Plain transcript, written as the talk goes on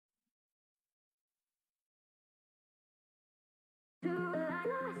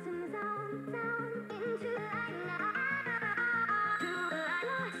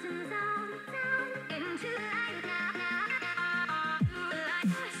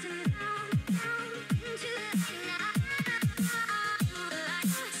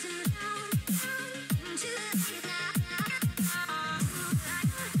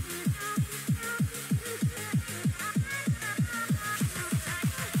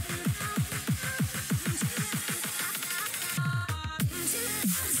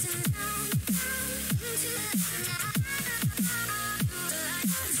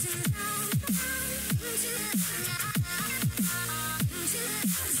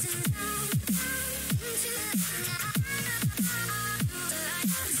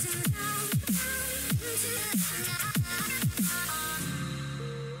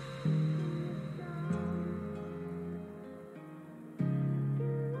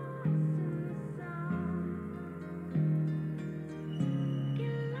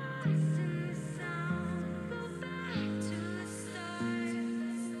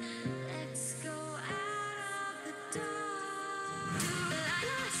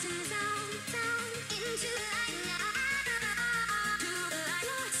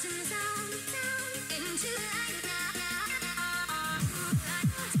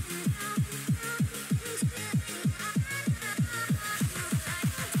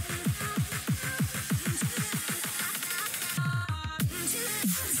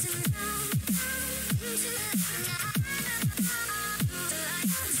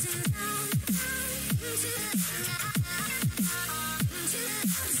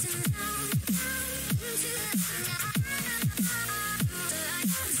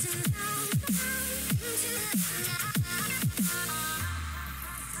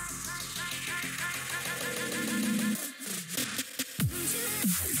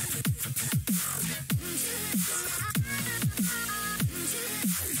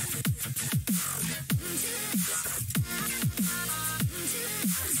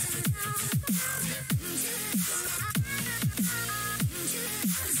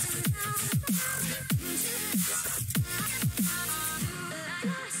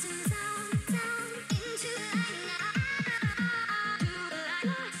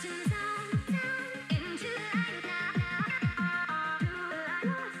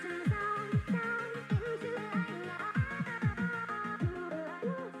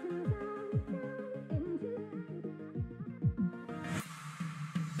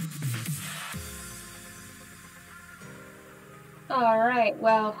All right,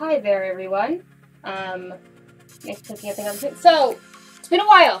 well, hi there, everyone. Nice cooking up thing on the So, it's been a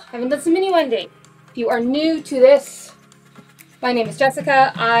while. I haven't done some mini winding. If you are new to this, my name is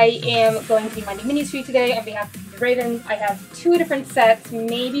Jessica. I am going to be winding minis for you today on behalf of the Ravens. I have 2 different sets,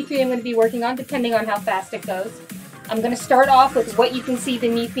 maybe 3 I'm going to be working on, depending on how fast it goes. I'm going to start off with what you can see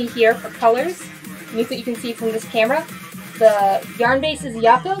beneath me here for colors, beneath what you can see from this camera. The yarn base is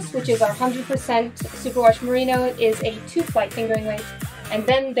Yakos, which is our 100% superwash merino. It is a 2-ply fingering weight. And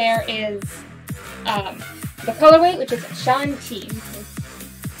then there is the colorweight, which is Sean T.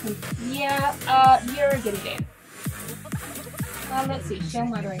 Yeah, you're a guinea pig. Let's see, show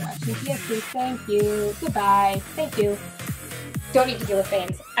moderator options. Yes, please, thank you. Goodbye. Thank you. Don't need to deal with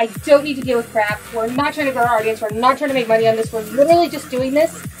fans. I don't need to deal with crap. We're not trying to grow our audience. We're not trying to make money on this. We're literally just doing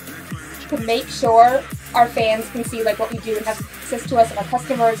this to make sure our fans can see like what we do and have access to us, and our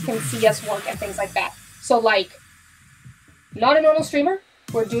customers can see us work and things like that. So like, not a normal streamer.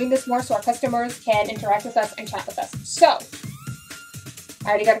 We're doing this more so our customers can interact with us and chat with us. So, I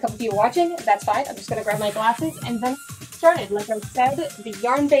already got a couple people watching. That's fine. I'm just going to grab my glasses and then started. Like I said, the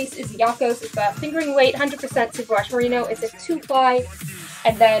yarn base is Yakos. It's a fingering weight, 100% superwash merino. It's a 2-ply.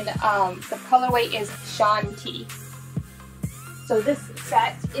 And then the colorway is Sean T. So this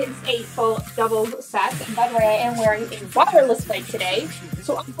set is a full double set. And by the way, I am wearing a wireless mic today.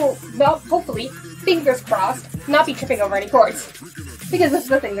 So I will, well, hopefully, fingers crossed, not be tripping over any cords. Because this is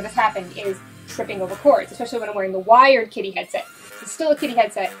the thing that has happened, is tripping over cords, especially when I'm wearing the wired kitty headset. It's still a kitty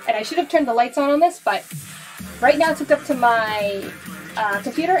headset, and I should have turned the lights on this, but right now it's hooked up to my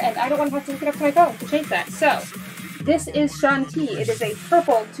computer, and I don't want to have to hook it up to my phone to change that. So, this is Sean T. It is a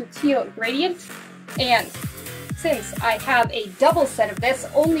purple to teal gradient, and since I have a double set of this,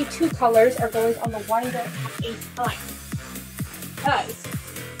 only 2 colors are going on the winder at a time.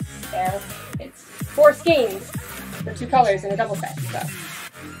 Because it's 4 skeins for 2 colors in a double set. So,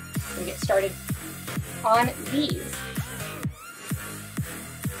 we'll get started on these.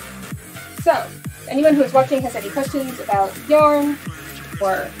 So, anyone who is watching has any questions about yarn,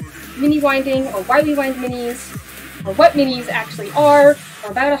 or mini winding, or why we wind minis, or what minis actually are,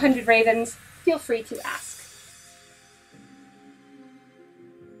 or about 100 ravens, feel free to ask.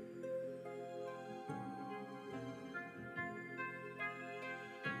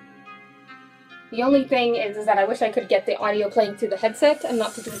 The only thing is that I wish I could get the audio playing through the headset and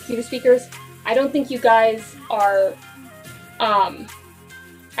not through the computer speakers. I don't think you guys are,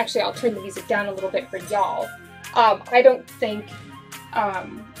 actually I'll turn the music down a little bit for y'all. I don't think, I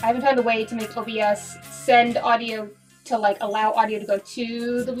haven't found a way to make OBS send audio to like allow audio to go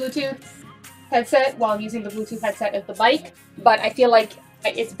to the Bluetooth headset while using the Bluetooth headset as the mic, but I feel like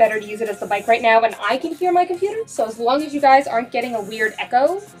it's better to use it as the mic right now and I can hear my computer, so as long as you guys aren't getting a weird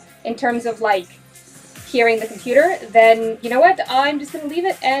echo in terms of like hearing the computer, then you know what, I'm just gonna leave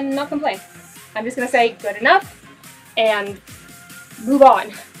it and not complain. I'm just gonna say good enough and move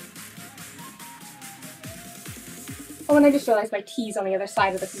on. Oh, and I just realized my tea's on the other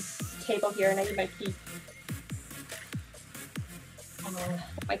side of the table here and I need my tea.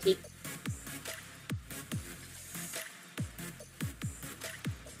 My tea.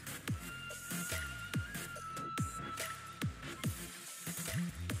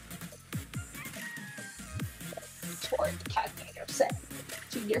 The cat's gonna get upset.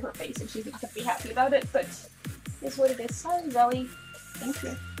 She can get her face and she's not gonna be happy about it, but it's what it is. Sorry, Zoe. Thank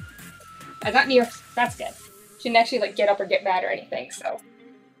you. I got near. That's good. She didn't actually like get up or get mad or anything, so.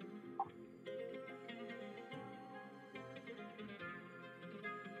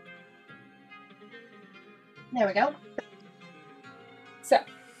 There we go. So.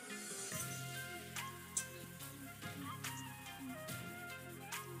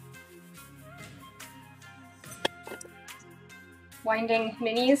 Winding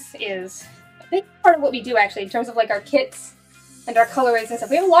minis is a big part of what we do actually in terms of like our kits and our colorways and stuff.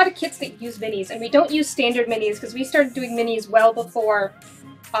 We have a lot of kits that use minis, and we don't use standard minis because we started doing minis well before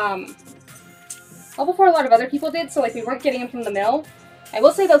a lot of other people did, so like we weren't getting them from the mill. I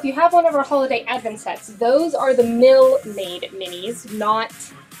will say though, if you have one of our holiday advent sets, those are the mill-made minis, not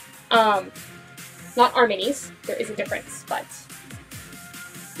our minis. There is a difference, but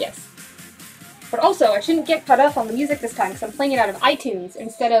yes. But also, I shouldn't get caught up on the music this time because I'm playing it out of iTunes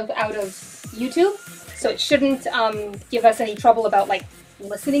instead of out of YouTube. So it shouldn't give us any trouble about like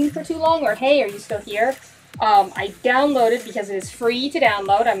listening for too long or hey, are you still here? I downloaded, because it is free to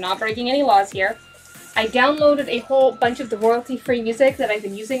download, I'm not breaking any laws here. I downloaded a whole bunch of the royalty-free music that I've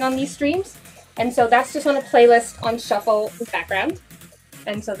been using on these streams. And so that's just on a playlist on shuffle in the background.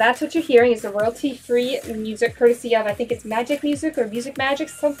 And so that's what you're hearing is the royalty-free music courtesy of, I think it's Magic Music or Music Magic,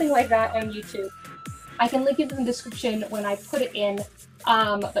 something like that on YouTube. I can link it in the description when I put it in,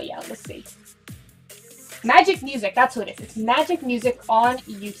 but yeah, let's see. Magic Music, that's who it is. It's Magic Music on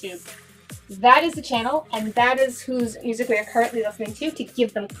YouTube. That is the channel, and that is whose music we are currently listening to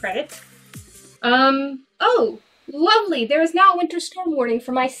give them credit. Oh, lovely! There is now a winter storm warning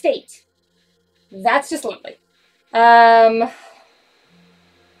for my state. That's just lovely. How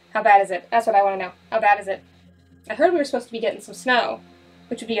bad is it? That's what I want to know. How bad is it? I heard we were supposed to be getting some snow,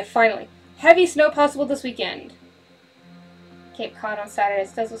 which would be a finally. Heavy snow possible this weekend. Cape Cod on Saturday.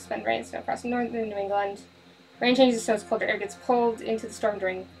 It does suspend rain and snow across northern New England. Rain changes to snow as colder air gets pulled into the storm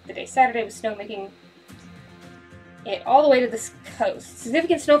during the day Saturday, with snow making it all the way to the coast.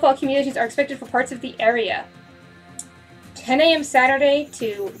 Significant snowfall accumulations are expected for parts of the area. 10 a.m. Saturday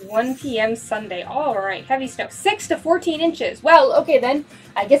to 1 p.m. Sunday. Alright, heavy snow. 6 to 14 inches. Well, okay then.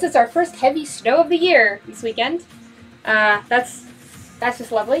 I guess it's our first heavy snow of the year this weekend. That's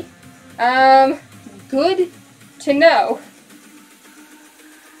just lovely. Good to know.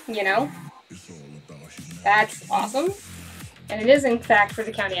 You know? That's awesome. And it is, in fact, for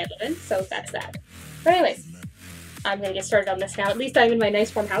the county I live in, so that's that. But anyways, I'm going to get started on this now. At least I'm in my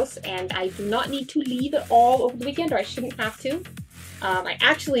nice warm house, and I do not need to leave at all over the weekend, or I shouldn't have to. I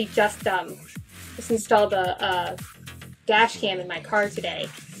actually just installed a dash cam in my car today.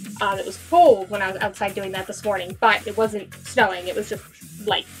 It was cold when I was outside doing that this morning, but it wasn't snowing. It was just,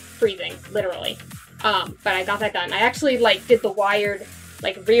 like, freezing, literally. But I got that done. I actually, like, did the wired,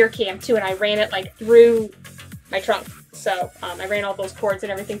 like, rear cam, too, and I ran it, like, through my trunk. So, I ran all those cords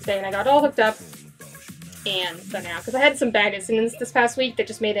and everything today, and I got it all hooked up. And so now, because I had some bad incidents this past week that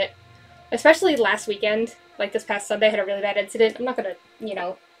just made it, especially last weekend, like this past Sunday, I had a really bad incident. I'm not gonna, you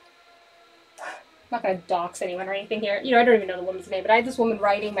know, I'm not gonna dox anyone or anything here. You know, I don't even know the woman's name, but I had this woman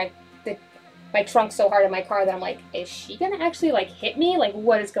riding my trunk so hard in my car that I'm like, is she gonna actually, like, hit me? Like,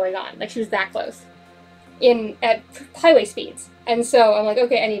 what is going on? Like, she was that close. At highway speeds. And so I'm like,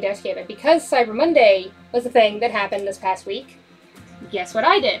 okay, I need a dash cam. And because Cyber Monday was a thing that happened this past week, guess what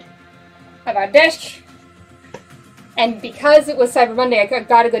I did? I bought a dash cam. And because it was Cyber Monday, I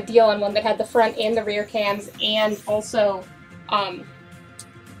got a good deal on one that had the front and the rear cams, and also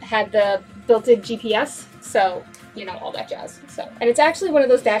had the built-in GPS, so, you know, all that jazz. So, and it's actually one of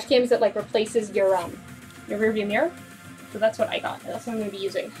those dash cams that, like, replaces your rearview mirror. So that's what I got. That's what I'm going to be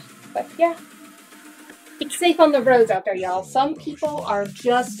using. But, yeah. Be safe on the roads out there, y'all. Some people are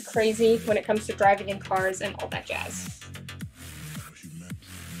just crazy when it comes to driving in cars and all that jazz.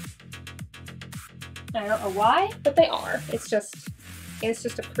 I don't know why, but they are. It's just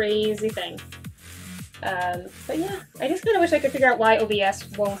a crazy thing. But yeah, I just kind of wish I could figure out why OBS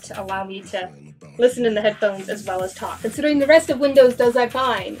won't allow me to listen in the headphones as well as talk, considering the rest of Windows does that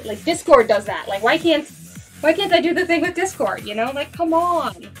fine. Like, Discord does that. Like, why can't I do the thing with Discord, you know? Like, come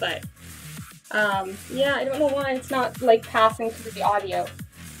on. But, yeah, I don't know why it's not, like, passing through the audio.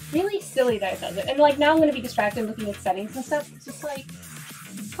 Really silly that it does it. And, like, now I'm gonna be distracted looking at settings and stuff. It's just like,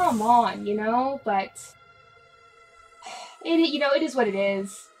 come on, you know? But, it is what it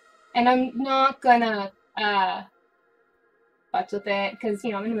is. And I'm not gonna, fuck with it, because,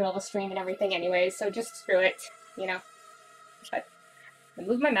 I'm in the middle of a stream and everything anyway, so just screw it, But, I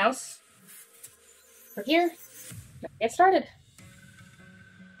move my mouse over here, get started.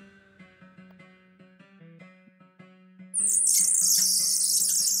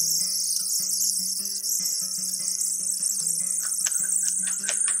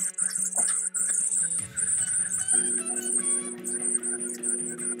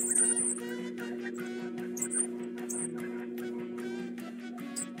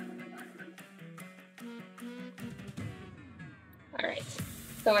 Alright,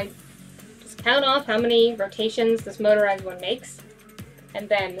 so I just count off how many rotations this motorized one makes, and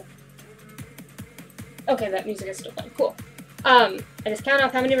then... Okay, that music is still playing, cool. I just count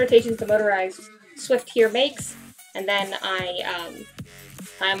off how many rotations the motorized Swift here makes, and then I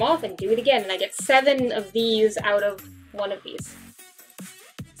tie them off and do it again, and I get 7 of these out of one of these.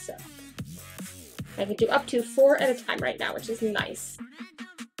 So, I can do up to 4 at a time right now, which is nice.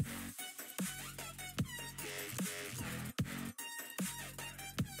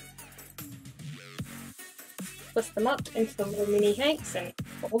 Twist them up into the little mini hanks and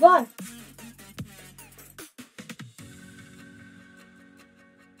hold on.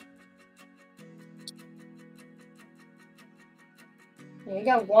 There you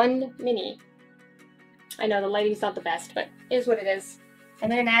go, 1 mini. I know the lighting's not the best, but it is what it is.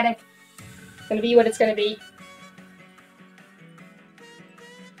 I'm in an attic. It's gonna be what it's gonna be.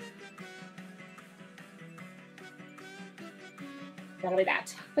 That'll be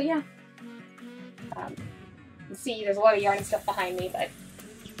that. But yeah. You see, there's a lot of yarn and stuff behind me, but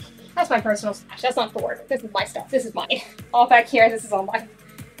that's my personal stash. That's not for work. This is my stuff. This is mine. All back here, this is all mine.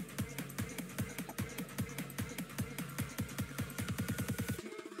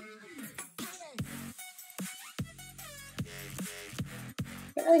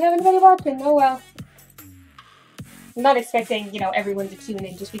 Don't really have anybody watching. Oh well. I'm not expecting, everyone to tune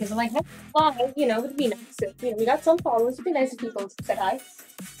in just because I'm like, live, it would be nice if, we got some followers. It'd be nice if people said hi.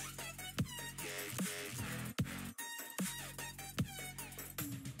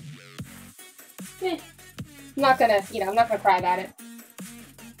 I'm not gonna cry about it.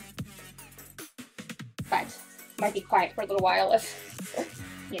 But, might be quiet for a little while if,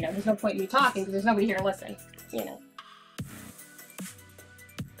 there's no point in me talking because there's nobody here to listen, Hope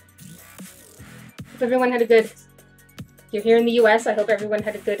everyone had a good, if you're here in the US, I hope everyone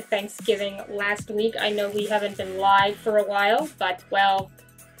had a good Thanksgiving last week. I know we haven't been live for a while, but, well,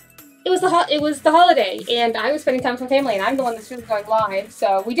 it was the holiday, and I was spending time with my family, and I'm the one that's really going live.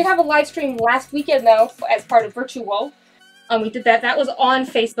 So we did have a live stream last weekend, though, as part of Virtual. We did that. That was on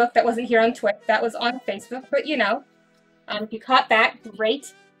Facebook. That wasn't here on Twitch. That was on Facebook. But, if you caught that,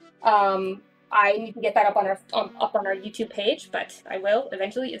 great. I need to get that up on our YouTube page, but I will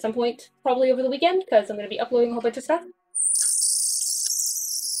eventually at some point, probably over the weekend, because I'm going to be uploading a whole bunch of stuff.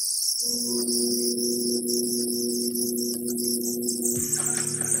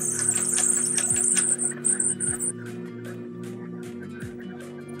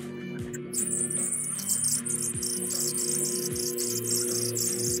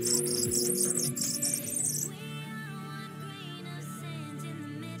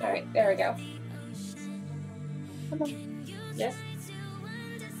 Alright, there we go. Come on. Yes?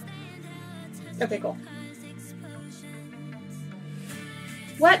 Okay, cool.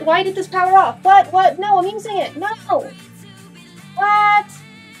 What? Why did this power off? What? What? No, I'm using it! No! What?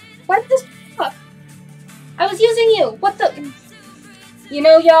 Why did this power off? I was using you! What the?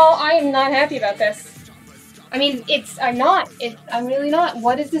 Y'all, I am not happy about this. I mean, I'm not. I'm really not.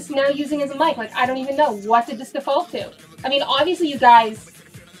 What is this now using as a mic? Like, I don't even know. What did this default to? I mean, obviously you guys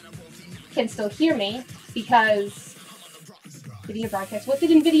can still hear me because video broadcast. What did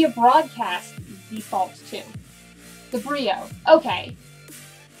NVIDIA broadcast default to? The Brio. Okay.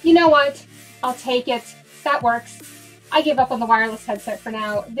 You know what? I'll take it. That works. I give up on the wireless headset for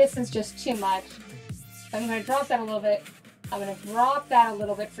now. This is just too much. I'm going to drop that a little bit. I'm going to drop that a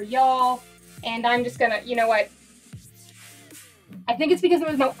little bit for y'all. And I'm just gonna, you know what? I think it's because there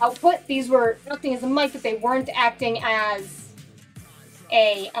was no output. These were acting as a mic, but they weren't acting as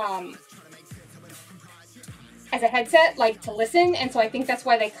a headset, like to listen, and so I think that's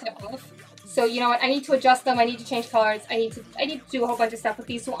why they cut off. So you know what? I need to adjust them. I need to change colors. I need to do a whole bunch of stuff with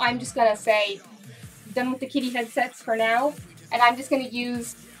these. So I'm just gonna say done with the kitty headsets for now, and I'm just gonna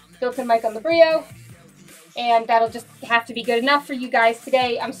use built-in mic on the Brio, and that'll just have to be good enough for you guys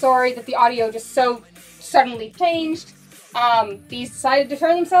today. I'm sorry that the audio just so suddenly changed. These decided to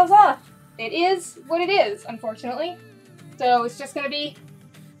turn themselves off. It is what it is, unfortunately. So it's just gonna be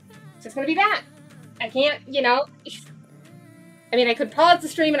that. I can't, you know, I mean, I could pause the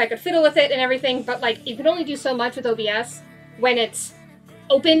stream and I could fiddle with it and everything, but like, you can only do so much with OBS when it's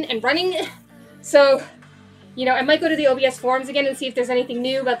open and running. So, you know, I might go to the OBS forums again and see if there's anything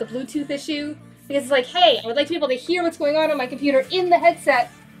new about the Bluetooth issue. Because it's like, hey, I would like to be able to hear what's going on my computer in the headset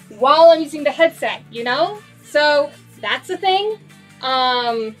while I'm using the headset, you know? So, that's a thing.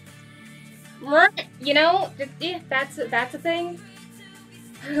 You know, yeah, that's a thing.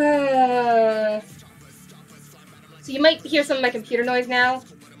 So you might hear some of my computer noise now,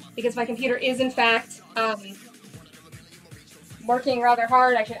 because my computer is in fact working rather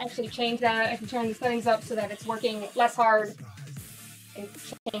hard. I can actually change that. I can turn the settings up so that it's working less hard and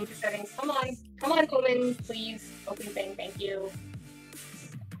change the settings. Come on, Omen, please. Open thing, thank you.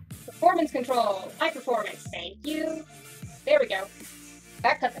 Performance control, high performance, thank you. There we go.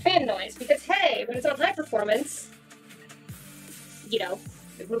 That cut the fan noise, because hey, when it's on high performance, you know,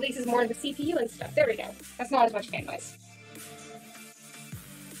 it releases more of the CPU and stuff. There we go. That's not as much fan noise.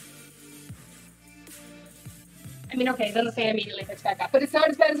 I mean, okay, then the fan immediately picks back up, but it's not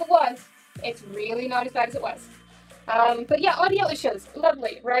as bad as it was. It's really not as bad as it was. But yeah, audio issues,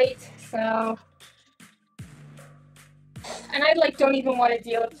 lovely, right? So, and I like don't even want to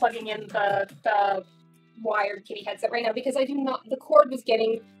deal with plugging in the wired kitty headset right now, because I do not. The cord was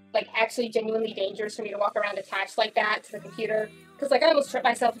getting like actually genuinely dangerous for me to walk around attached like that to the computer. Because, like, I almost tripped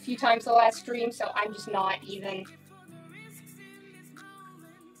myself a few times the last stream, so I'm just not even.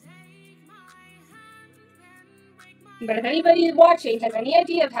 But if anybody watching has any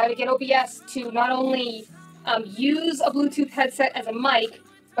idea of how to get OBS to not only use a Bluetooth headset as a mic,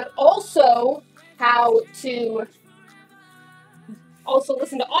 but also how to also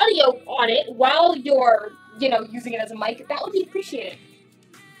listen to audio on it while you're, you know, using it as a mic, that would be appreciated.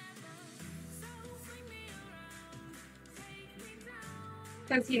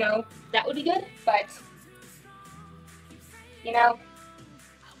 Because, you know, that would be good, but, you know,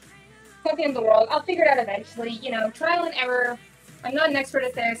 not the end of the world. I'll figure it out eventually, you know, trial and error. I'm not an expert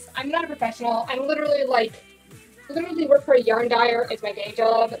at this. I'm not a professional. I'm literally, like, work for a yarn dyer. It's my day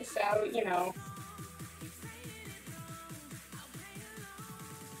job, so, you know.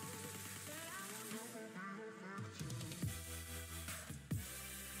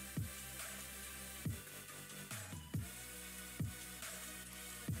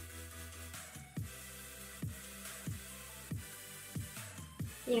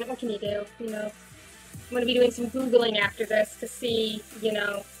 You know, what can you do? You know, I'm going to be doing some Googling after this to see, you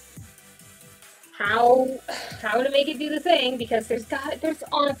know, how to make it do the thing, because there's got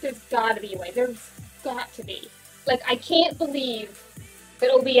to be a way. There's got to be. Like, I can't believe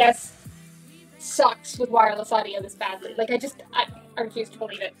that OBS sucks with wireless audio this badly. Like, I refuse to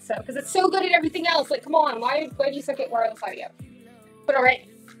believe it. So, because it's so good at everything else. Like, come on, why do you suck at wireless audio? But alright,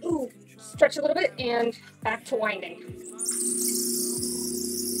 stretch a little bit, and back to winding.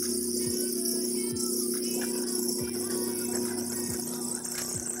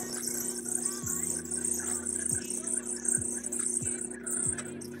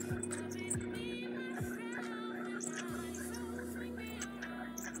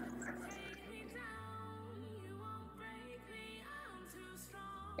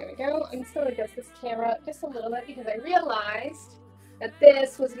 There we go. I'm just going to adjust this camera just a little bit because I realized that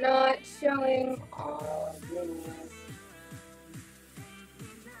this was not showing. Oh, goodness.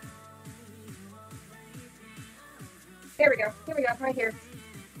 There we go. Here we go. Right here.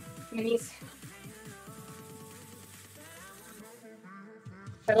 Minis.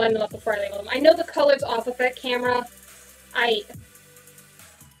 I lined them up before I labeled them. I know the color's off of that camera.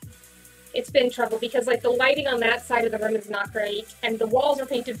 It's been trouble because, like, the lighting on that side of the room is not great, and the walls are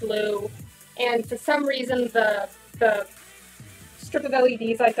painted blue, and for some reason the strip of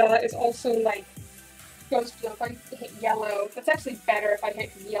LEDs I got is also, like, goes to, if I hit yellow. That's actually better if I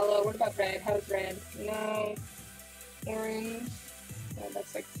hit yellow. What about red? How's red? No. Orange. Oh,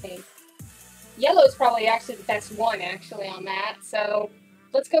 that's like pink. Yellow is probably actually the best one, actually, on that, so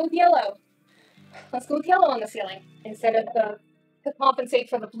let's go with yellow. Let's go with yellow on the ceiling instead of the to compensate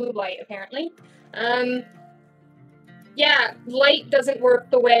for the blue light, apparently. Yeah, light doesn't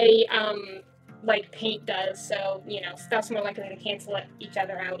work the way, like paint does, so, you know, stuff's more likely to cancel each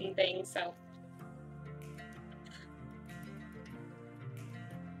other out and things, so.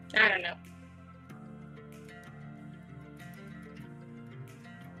 I don't know.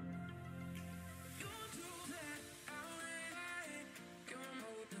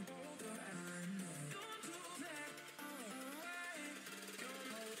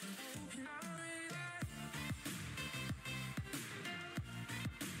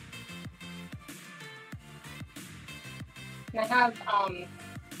 And I have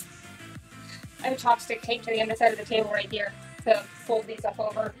a chopstick taped to the underside of the table right here to fold these up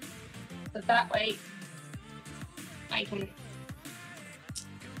over. So that way I can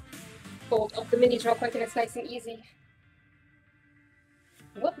fold up the minis real quick and it's nice and easy.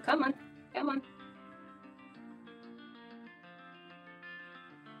 Whoop, come on, come on.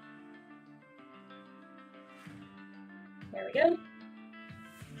 There we go.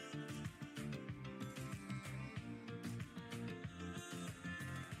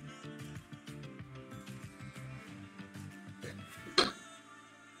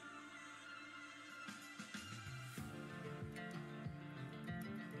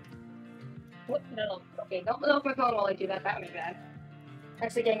 What? No. Okay, don't move my phone while I do that. That would be bad.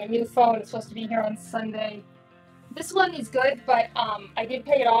 Actually getting a new phone. It's supposed to be here on Sunday. This one is good, but I did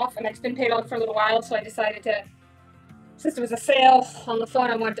pay it off, and it's been paid off for a little while, so I decided to, since there was a sale on the phone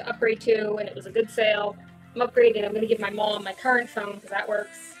I wanted to upgrade to, and it was a good sale, I'm upgrading. I'm going to give my mom my current phone, because that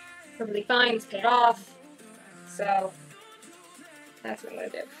works perfectly fine. It's paid off. So, that's what I'm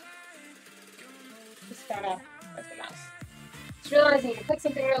going to do. Just gotta, where's the mouse? Just realizing to click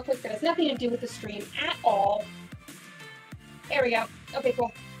something real quick that has nothing to do with the stream at all. There we go. Okay,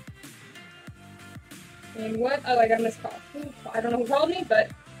 cool. And what? Oh, I got a missed call. I don't know who called me, but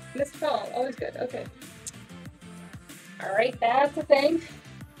missed call. Always good. Okay. Alright, that's the thing.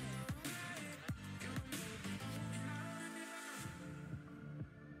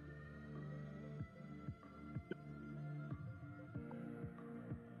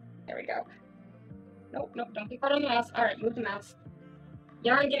 There we go. Nope, nope, don't get caught on the mouse. Alright, move the mouse.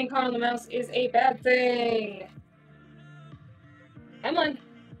 Yarn getting caught on the mouse is a bad thing. Come on.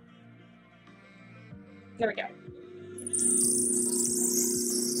 There we go.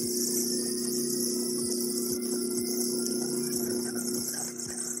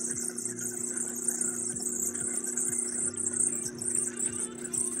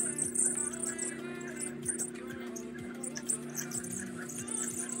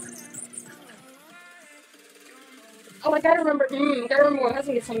 Oh, I gotta remember when my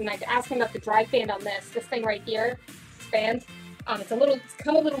husband gets something, I to ask him about the drive band on this thing right here, this band. It's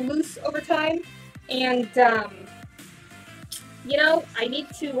come a little loose over time, and, you know, I need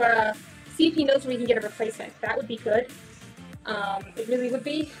to, see if he knows where we can get a replacement. That would be good. It really would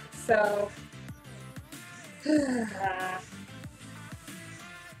be, so,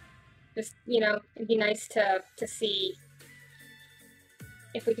 just, you know, it'd be nice to see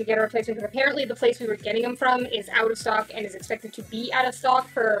if we could get a replacement, because apparently the place we were getting them from is out of stock and is expected to be out of stock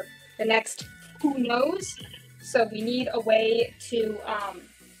for the next who knows. So we need a way to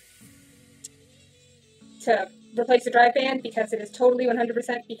replace the drive band, because it has totally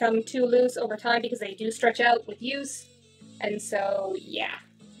 100% become too loose over time, because they do stretch out with use. And so, yeah,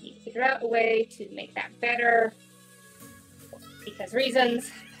 we need to figure out a way to make that better, because reasons.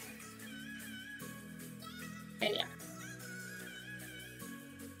 And yeah.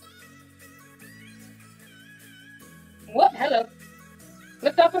 What? Hello.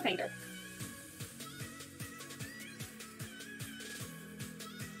 Lift off a finger.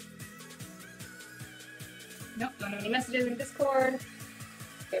 Nope, don't have any messages in Discord.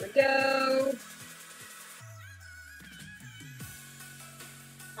 There we go.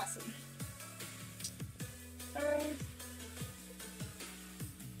 Awesome.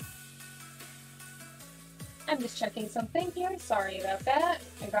 I'm just checking something here. Sorry about that.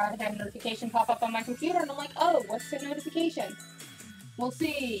 I got a notification pop up on my computer, and I'm like, oh, what's the notification? We'll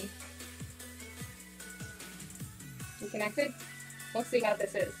see. We connected? We'll see how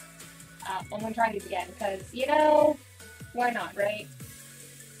this is. I'm gonna try these again, because, you know, why not, right?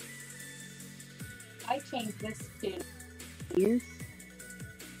 I changed this to...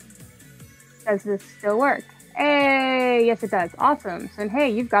 Does this still work? Hey, yes it does. Awesome. So, hey,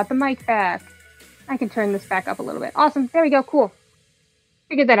 you've got the mic back. I can turn this back up a little bit. Awesome. There we go. Cool.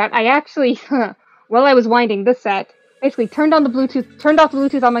 Figured that out. I actually, while I was winding this set, basically turned off the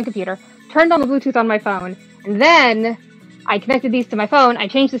Bluetooth on my computer, turned on the Bluetooth on my phone, and then I connected these to my phone, I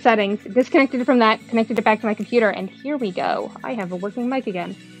changed the settings, disconnected it from that, connected it back to my computer, and here we go. I have a working mic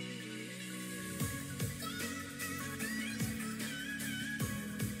again.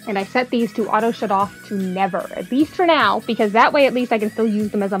 And I set these to auto shut off to never, at least for now, because that way at least I can still use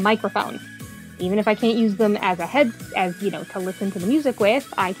them as a microphone. Even if I can't use them as to listen to the music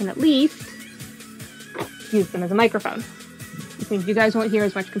with, I can at least use them as a microphone. Which means you guys won't hear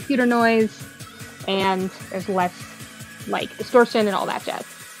as much computer noise, and there's less, like, distortion and all that jazz.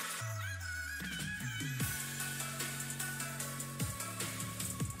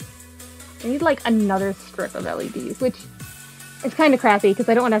 I need, like, another strip of LEDs, which is kind of crappy, because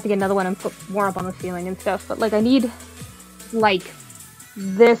I don't want to have to get another one and put more up on the ceiling and stuff, but, like, I need, like,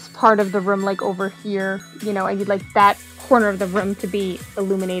 this part of the room, like, over here, you know, I need, like, that corner of the room to be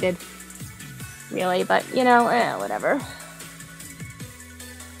illuminated, really, but, you know, whatever.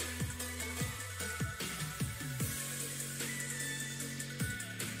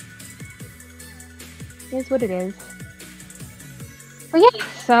 It is what it is. But yeah,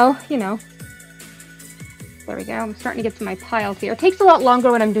 so, you know. There we go. I'm starting to get to my piles here. It takes a lot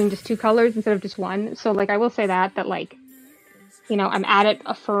longer when I'm doing just 2 colors instead of just 1. So, like, I will say that, like, you know, I'm at it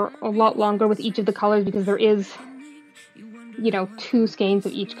for a lot longer with each of the colors because there is, you know, 2 skeins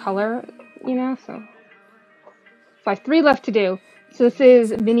of each color, you know, so I have 3 left to do. So this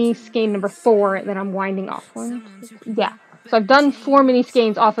is mini skein number 4 that I'm winding off. Yeah. So I've done 4 mini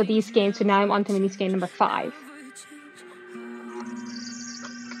skeins off of these skeins, so now I'm on to mini skein number 5.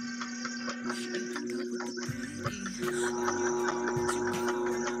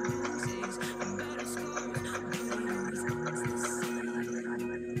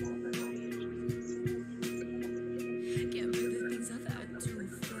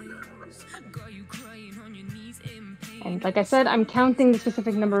 And like I said, I'm counting the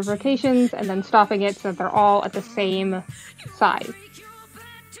specific number of rotations and then stopping it so that they're all at the same size.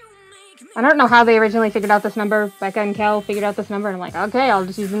 I don't know how they originally figured out this number. Becca and Kel figured out this number, and I'm like, okay, I'll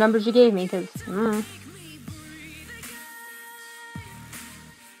just use the numbers you gave me, because,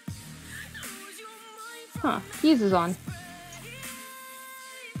 Huh, Fuse is on.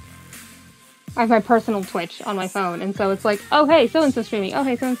 I have my personal Twitch on my phone, and so it's like, oh hey, so-and-so streaming, oh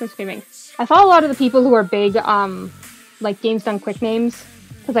hey, so-and-so streaming. I follow a lot of the people who are big, like, Games Done Quick names,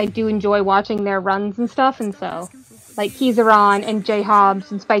 because I do enjoy watching their runs and stuff, and so, like, Kizaron and J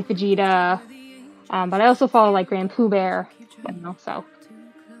Hobbs and Spike Vegeta, but I also follow, like, Grand Pooh Bear, you know, so.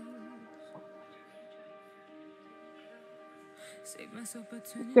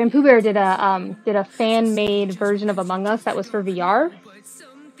 Grand Pooh Bear did a fan-made version of Among Us that was for VR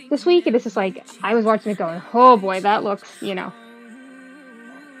this week, and it's just like, I was watching it going, oh boy, that looks, you know.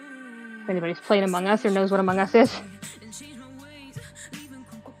 If anybody's played Among Us or knows what Among Us is.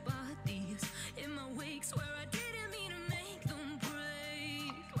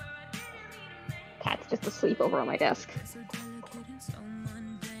 Cat's just asleep over on my desk.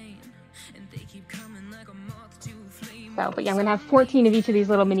 So, but yeah, I'm gonna have 14 of each of these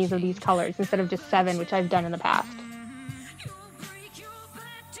little minis of these colors instead of just 7, which I've done in the past.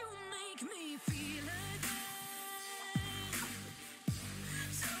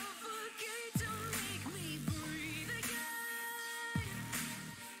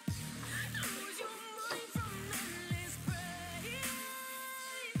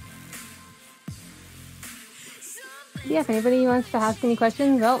 Yeah, if anybody wants to ask any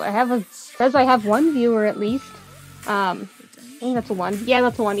questions, well, says I have 1 viewer at least. I think that's a 1. Yeah,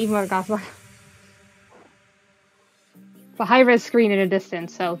 that's a 1, even with a gospel. It's a high-res screen at a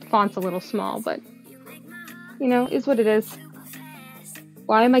distance, so the font's a little small, but, you know, is what it is.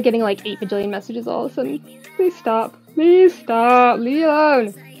 Why am I getting like 8 bajillion messages all of a sudden? Please stop. Please stop. Leave me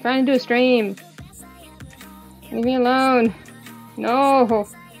alone. I'm trying to do a stream. Leave me alone. No.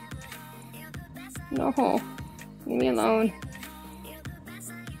 No. Leave me alone.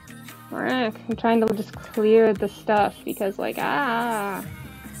 Alright, I'm trying to just clear the stuff because, like, Why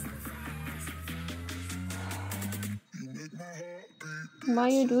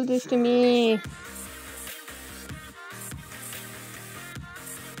you do this to me?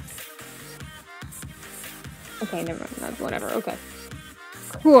 Okay, never mind. Whatever, okay.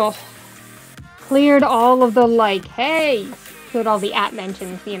 Cool. Cleared all of the, like, hey! Cleared all the at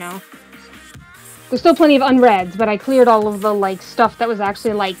mentions, you know. There's still plenty of unreads, but I cleared all of the, like, stuff that was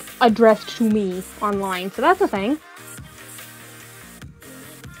actually, like, addressed to me online, so that's a thing.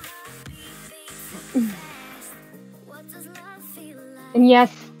 And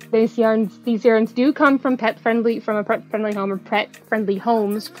yes, these yarns do come from a pet-friendly home, or pet-friendly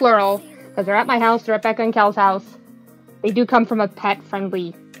homes, plural, because they're at my house, they're at Becca and Kel's house. They do come from a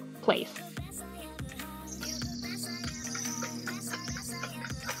pet-friendly place.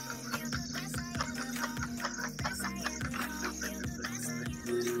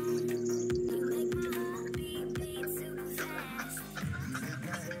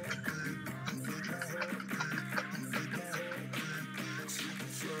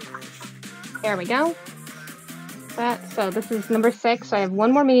 There we go. So this is number 6, so I have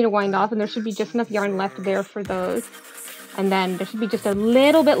one more mini to wind off, and there should be just enough yarn left there for those. And then there should be just a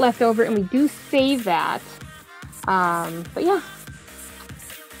little bit left over, and we do save that. But yeah.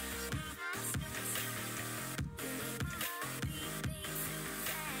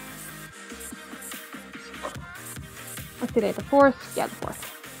 What's today, the 4th? Yeah, the 4th.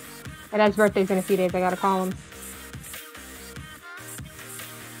 And Ed's birthday's in a few days, I gotta call him.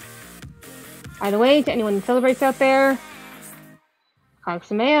 By the way, to anyone who celebrates out there, Chag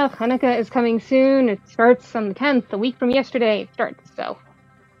Sameach, Hanukkah is coming soon. It starts on the 10th, a week from yesterday. It starts, so.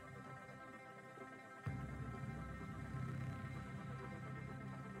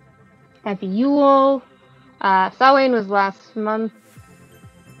 Happy Yule. Samhain was last month.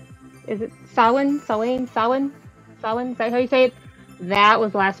 Is it Samhain? Samhain? Is that how you say it? That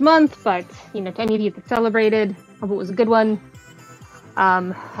was last month, but, you know, to any of you that celebrated, hope it was a good one.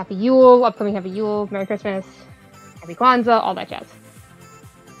 Happy Yule, upcoming Happy Yule, Merry Christmas, Happy Kwanzaa, all that jazz.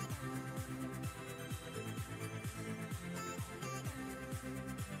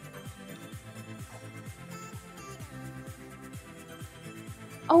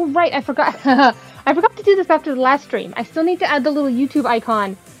 Oh, right, I forgot. I forgot to do this after the last stream. I still need to add the little YouTube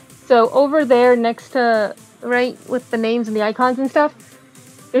icon. So over there next to, right, with the names and the icons and stuff,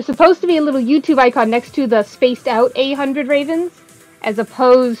 there's supposed to be a little YouTube icon next to the spaced out 800 ravens, as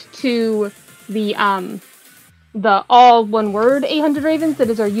opposed to the all one word 800 ravens that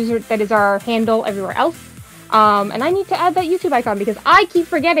is our handle everywhere else. And I need to add that YouTube icon because I keep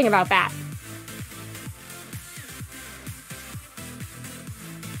forgetting about that.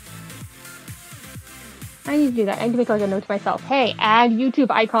 I need to do that. I need to make like a note to myself. Hey, add YouTube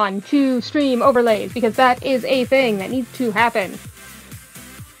icon to stream overlays, because that is a thing that needs to happen.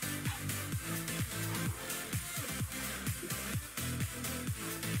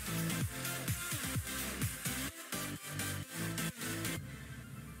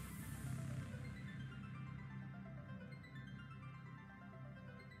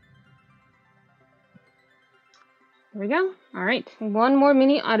 There we go. All right, one more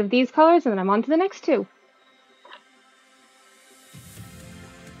mini out of these colors, and then I'm on to the next two.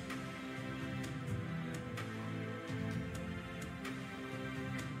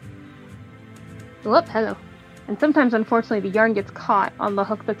 Whoop, hello. And sometimes, unfortunately, the yarn gets caught on the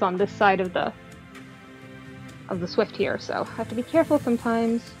hook that's on this side of the Swift here, so I have to be careful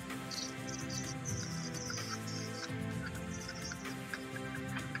sometimes.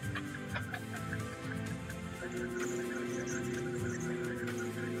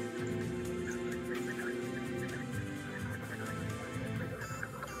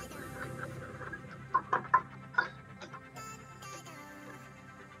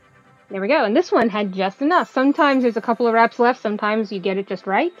 There we go, and this one had just enough. Sometimes there's a couple of wraps left, sometimes you get it just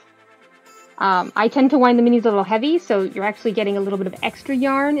right. I tend to wind the minis a little heavy, so you're actually getting a little bit of extra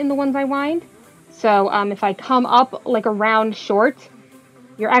yarn in the ones I wind. So if I come up like a round short,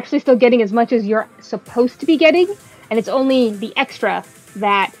 you're actually still getting as much as you're supposed to be getting, and it's only the extra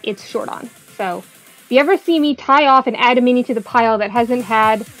that it's short on. So if you ever see me tie off and add a mini to the pile that hasn't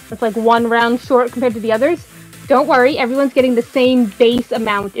had, that's like one round short compared to the others, don't worry, everyone's getting the same base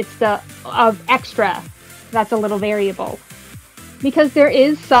amount. It's the extra that's a little variable. Because there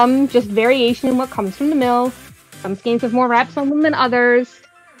is some just variation in what comes from the mill. Some skeins have more wraps on them than others.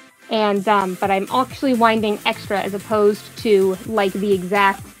 And but I'm actually winding extra as opposed to like the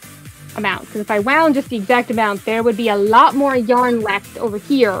exact amount. Because if I wound just the exact amount, there would be a lot more yarn left over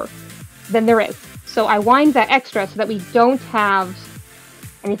here than there is. So I wind that extra so that we don't have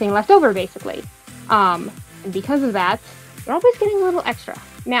anything left over, basically. And because of that, you're always getting a little extra.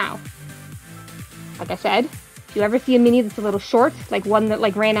 Now, like I said, if you ever see a mini that's a little short, like one that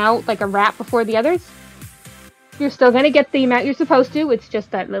like ran out like a wrap before the others, you're still going to get the amount you're supposed to. It's just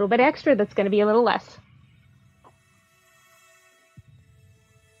that little bit extra that's going to be a little less.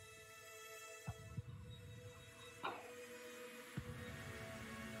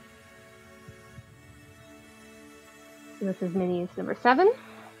 So this is minis number 7.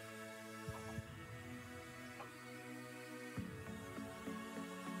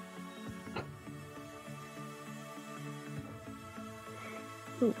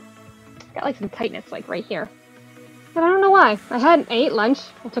 Ooh, got like some tightness like right here. But I don't know why. I ate lunch,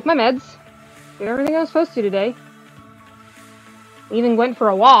 I took my meds, did everything I was supposed to today. I even went for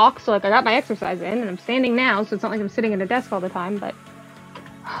a walk, so like I got my exercise in, and I'm standing now, so it's not like I'm sitting at a desk all the time, but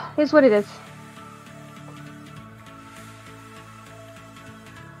here's what it is.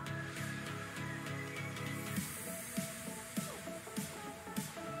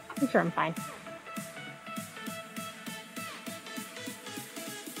 I'm sure I'm fine.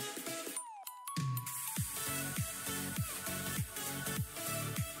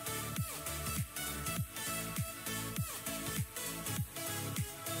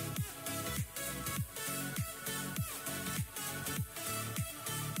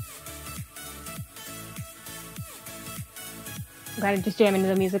 I'm kind of just jamming to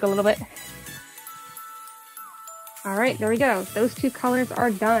the music a little bit. Alright, there we go. Those two colors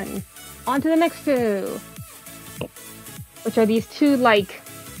are done. On to the next two. Which are these two, like,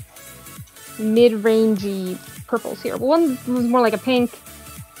 mid-rangey purples here. One was more like a pink.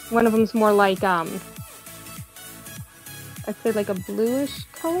 One of them's more like, I'd say like a bluish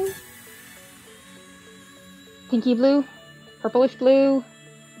color? Pinky blue? Purplish blue?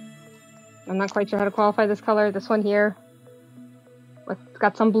 I'm not quite sure how to qualify this color. This one here. It's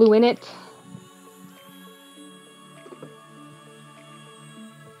got some blue in it.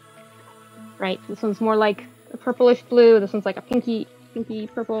 Right, this one's more like a purplish blue. This one's like a pinky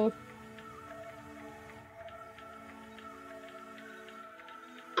purple.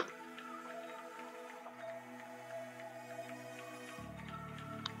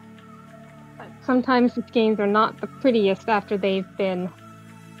 Sometimes the skeins are not the prettiest after they've been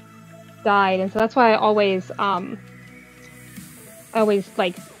dyed, and so that's why I always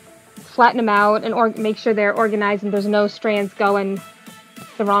like flatten them out and make sure they're organized and there's no strands going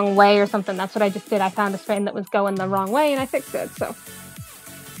the wrong way or something. That's what I just did. I found a strand that was going the wrong way and I fixed it, so.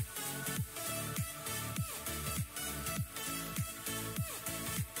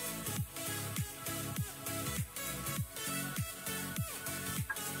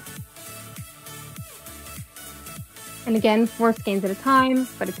 And again, 4 skeins at a time,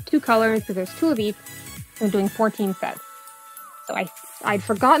 but it's 2 colors because there's 2 of each. I'm doing 14 sets. So I'd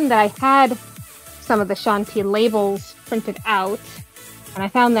forgotten that I had some of the Shanti labels printed out, and I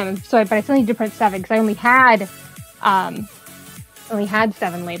found them. So, but I still need to print 7 because I only had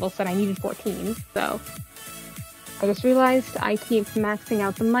 7 labels, and I needed 14. So I just realized I keep maxing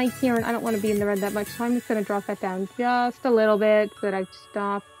out the mic here, and I don't want to be in the red that much. So I'm just going to drop that down just a little bit so that I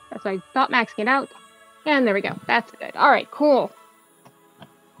stop. So I stop maxing it out. And there we go. That's good. All right, cool.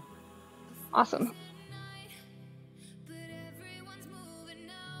 Awesome.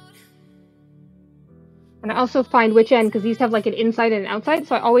 And I also find which end, because these have like an inside and an outside,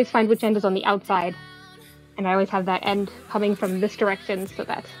 so I always find which end is on the outside. And I always have that end coming from this direction so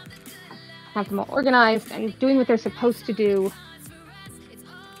that I have them all organized and doing what they're supposed to do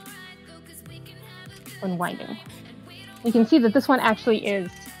when winding. You can see that this one actually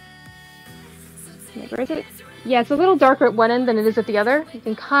is... Where is it? Yeah, it's a little darker at one end than it is at the other. You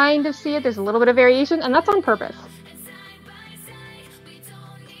can kind of see it. There's a little bit of variation, and that's on purpose.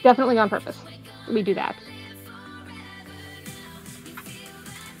 Definitely on purpose. We do that.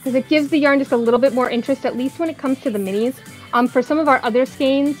 Because it gives the yarn just a little bit more interest, at least when it comes to the minis. For some of our other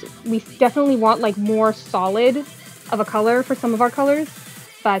skeins, we definitely want like more solid of a color for some of our colors.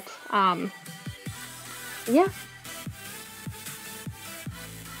 But, yeah.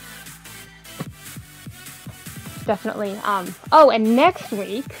 Definitely. Oh, and next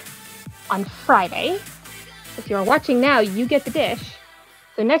week, on Friday, if you're watching now, you get the dish.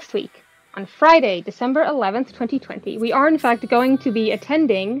 So next week, on Friday, December 11th, 2020, we are in fact going to be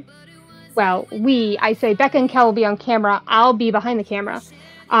attending, well, I say Becca and Kel will be on camera, I'll be behind the camera,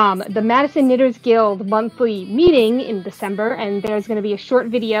 the Madison Knitters Guild monthly meeting in December, and there's going to be a short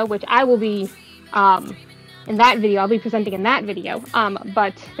video, which I will be, in that video, I'll be presenting in that video,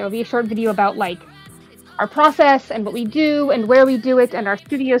 but there will be a short video about, like, our process and what we do and where we do it and our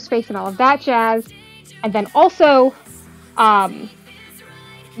studio space and all of that jazz. And then also,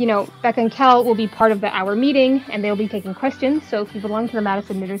 you know, Becca and Kel will be part of our meeting and they'll be taking questions. So if you belong to the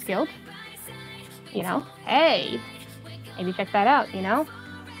Madison Knitters Guild, you know, hey, maybe check that out, you know.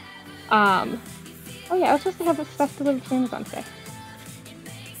 Oh yeah, I was supposed to have this stuff delivered from Amazon today.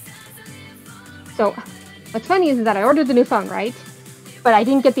 So what's funny is that I ordered the new phone, right? But I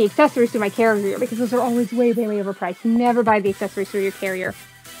didn't get the accessories through my carrier because those are always way, way, way overpriced. Never buy the accessories through your carrier.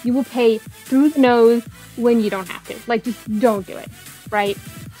 You will pay through the nose when you don't have to. Like, just don't do it, right?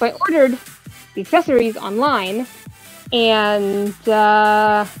 So I ordered the accessories online, and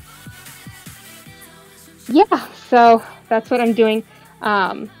yeah, so that's what I'm doing.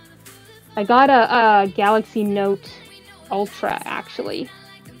 I got a Galaxy Note Ultra, actually.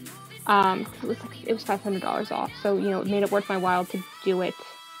 It was $500 off, so, you know, it made it worth my while to do it.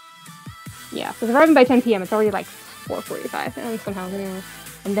 Yeah, so if arriving by 10 p.m., it's already like 4:45, and somehow, anyway.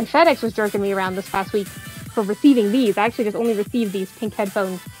 And then FedEx was jerking me around this past week for receiving these. I actually just only received these pink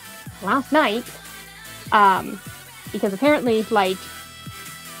headphones last night, because apparently, like,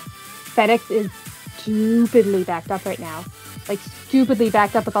 FedEx is stupidly backed up right now. Like, stupidly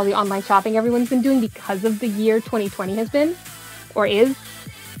backed up with all the online shopping everyone's been doing because of the year 2020 has been, or is.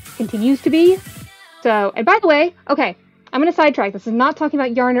 Continues to be. So, and by the way, okay, I'm going to sidetrack. This is not talking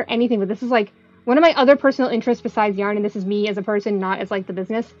about yarn or anything, but this is like one of my other personal interests besides yarn, and this is me as a person, not as like the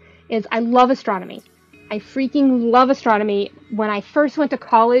business, is I love astronomy. I freaking love astronomy. When I first went to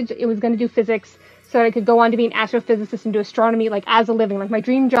college, it was going to do physics so that I could go on to be an astrophysicist and do astronomy like as a living. Like my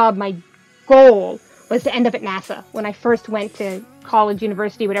dream job, my goal was to end up at NASA when I first went to college,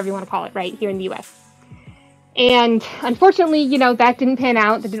 university, whatever you want to call it, right here in the US. And unfortunately, you know, that didn't pan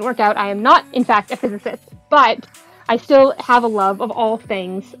out, that didn't work out. I am not, in fact, a physicist, but I still have a love of all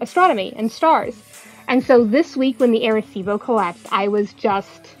things astronomy and stars. And so this week when the Arecibo collapsed, I was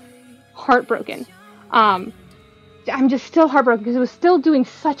just heartbroken. I'm just still heartbroken because it was still doing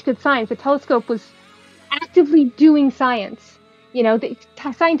such good science. The telescope was actively doing science. You know, the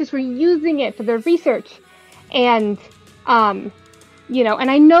scientists were using it for their research. And, you know, and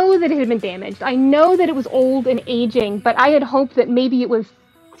I know that it had been damaged. I know that it was old and aging, but I had hoped that maybe it was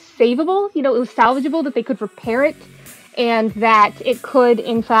savable, you know, it was salvageable, that they could repair it, and that it could,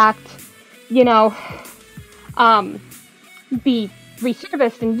 in fact, you know, be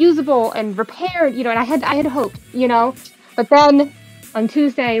resurfaced and usable and repaired, you know, and I had hoped, you know. But then on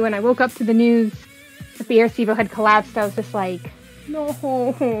Tuesday, when I woke up to the news that the Arecibo had collapsed, I was just like, no,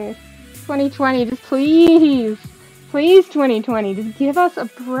 2020, just please 2020, just give us a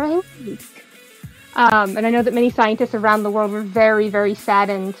break. And I know that many scientists around the world were very, very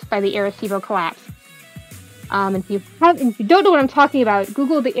saddened by the Arecibo collapse. And if you don't know what I'm talking about,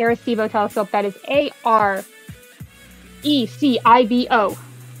 Google the Arecibo telescope. That is Arecibo.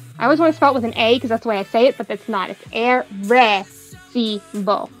 I always want to spell it with an A because that's the way I say it, but that's not. It's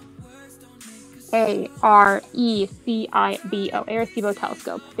Arecibo. Arecibo. Arecibo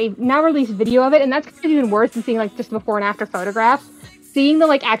telescope. They've now released video of it, and that's kind of even worse than seeing like just before and after photographs. Seeing the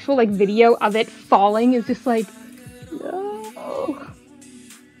like actual like video of it falling is just like, no.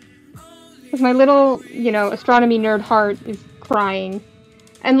 Because my little, you know, astronomy nerd heart is crying.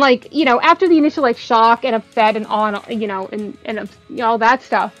 And like, you know, after the initial like shock and upset and on, you know, and you know, all that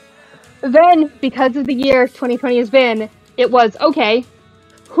stuff, then because of the year 2020 has been, it was okay.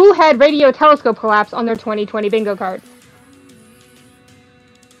 Who had radio telescope collapse on their 2020 bingo cards?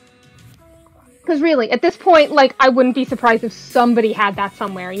 Because really, at this point, like, I wouldn't be surprised if somebody had that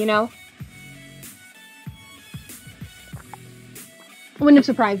somewhere, you know? It wouldn't have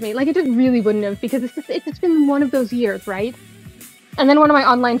surprised me. Like, it just really wouldn't have, because it's just been one of those years, right? And then one of my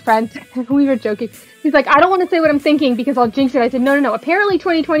online friends, we were joking, he's like, I don't want to say what I'm thinking because I'll jinx it. I said, no. Apparently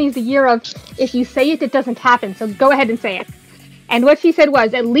 2020 is the year of, if you say it, it doesn't happen, so go ahead and say it. And what she said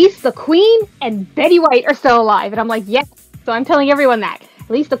was, at least the Queen and Betty White are still alive. And I'm like, yes. So I'm telling everyone that. At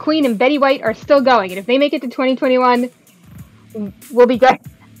least the Queen and Betty White are still going. And if they make it to 2021, we'll be good.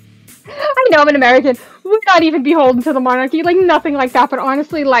 I know I'm an American. We're not even beholden to the monarchy. Like, nothing like that. But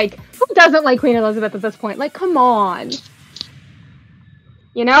honestly, like, who doesn't like Queen Elizabeth at this point? Like, come on.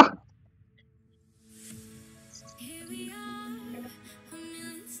 You know?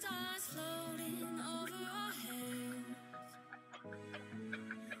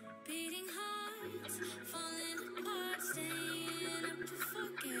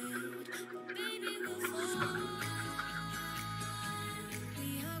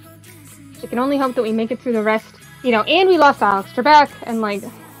 I can only hope that we make it through the rest, you know, and we lost Alex Trebek, and like,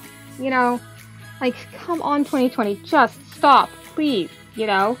 you know, like, come on 2020, just stop, please, you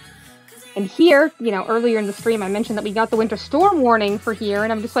know? And here, you know, earlier in the stream I mentioned that we got the winter storm warning for here,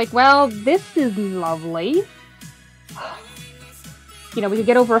 and I'm just like, well, this is lovely. You know, we could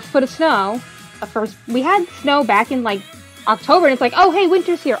get over a foot of snow. We had snow back in, like, October, and it's like, oh, hey,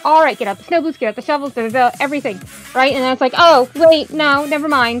 winter's here. All right, get out the snow boots, get out the shovels, everything, right? And then it's like, oh, wait, no, never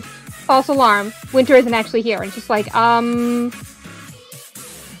mind. False alarm. Winter isn't actually here. And it's just like, what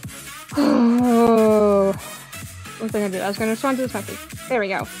was I gonna do? I was gonna respond to this message. There we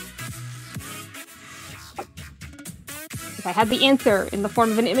go. Because I had the answer in the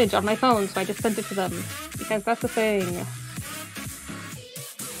form of an image on my phone, so I just sent it to them. Because that's the thing.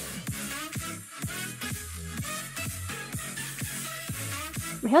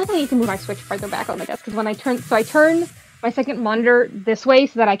 I feel like I need to move my switch farther back on the desk, because when I turn my second monitor this way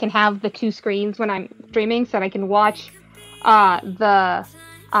so that I can have the two screens when I'm streaming, so that I can watch the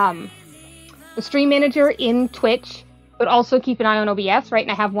stream manager in Twitch, but also keep an eye on OBS, right?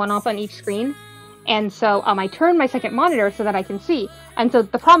 And I have one off on each screen. And so I turn my second monitor so that I can see. And so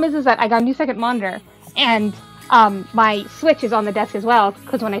the problem is that I got a new second monitor, and my Switch is on the desk as well,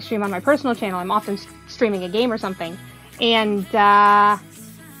 because when I stream on my personal channel, I'm often streaming a game or something. And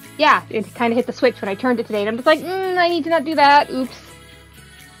yeah, it kind of hit the switch when I turned it today, and I'm just like, I need to not do that. Oops.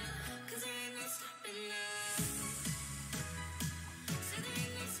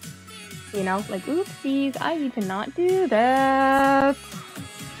 You know, like, oopsies, I need to not do that.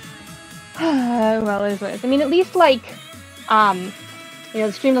 Well, it is what it is. I mean, at least, like, You know,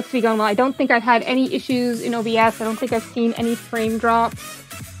 the stream looks to be going well. I don't think I've had any issues in OBS. I don't think I've seen any frame drops.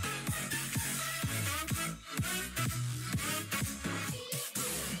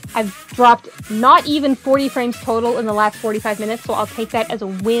 I've dropped not even 40 frames total in the last 45 minutes, so I'll take that as a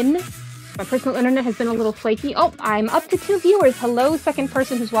win. My personal internet has been a little flaky. Oh, I'm up to 2 viewers. Hello, second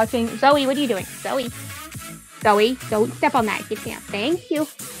person who's watching. Zoe, what are you doing? Zoe. Zoe, don't step on that. You can't. Thank you.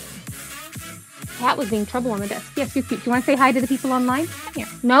 Cat was being trouble on the desk. Yes, you're cute. Do you want to say hi to the people online? Come here.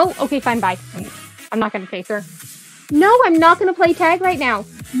 No? Okay, fine, bye. I'm not going to face her. No, I'm not going to play tag right now.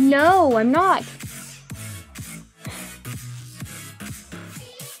 No, I'm not.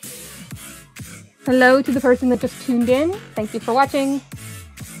 Hello to the person that just tuned in. Thank you for watching.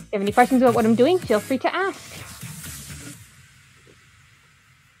 If you have any questions about what I'm doing, feel free to ask.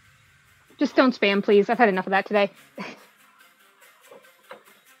 Just don't spam, please. I've had enough of that today.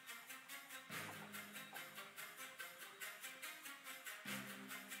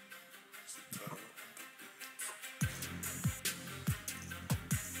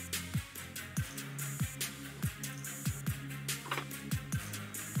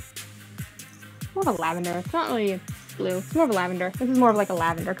 More of a lavender. It's not really blue. It's more of a lavender. This is more of like a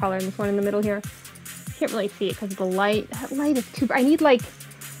lavender color in this one in the middle here. Can't really see it because of the light. That light is too... I need a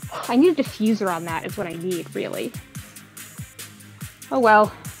diffuser on that is what I need, really. Oh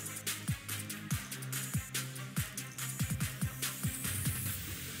well.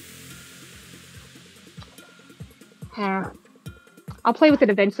 I'll play with it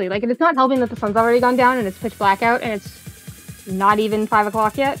eventually. Like, if it's not helping that the sun's already gone down and it's pitch black out and it's not even 5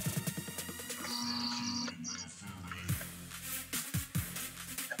 o'clock yet.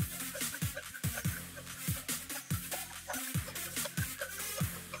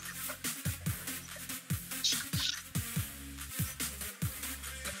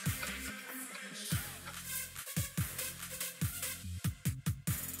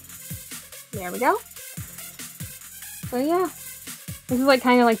 There we go. So yeah, this is like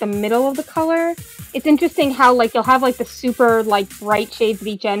kind of like the middle of the color. It's interesting how like you'll have like the super like bright shades at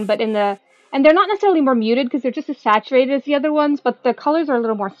each end, but and they're not necessarily more muted because they're just as saturated as the other ones, but the colors are a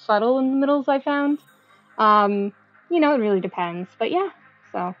little more subtle in the middles, I found. You know, it really depends, but yeah.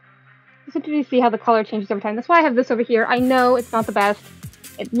 So it's interesting to see how the color changes over time. That's why I have this over here. I know it's not the best.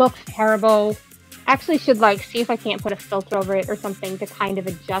 It looks terrible. Actually should like see if I can't put a filter over it or something to kind of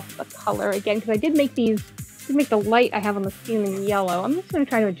adjust the color again, because I did make these to make the light I have on the ceiling yellow. I'm just going to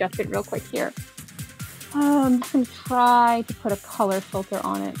try to adjust it real quick here. I'm just going to try to put a color filter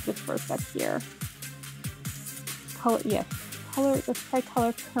on it just for a sec here. Color, yes. Color, let's try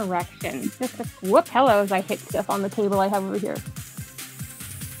color correction. Just a whoop, hello, as I hit stuff on the table I have over here.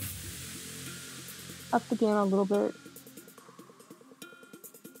 Up the gain a little bit.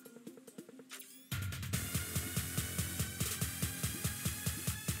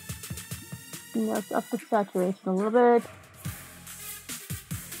 Let's up the saturation a little bit.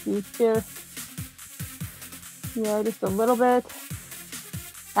 Here. Yeah, just a little bit.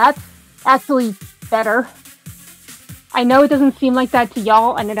 That's actually better. I know it doesn't seem like that to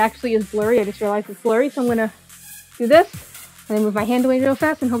y'all, and it actually is blurry. I just realized it's blurry, so I'm gonna do this, and then move my hand away real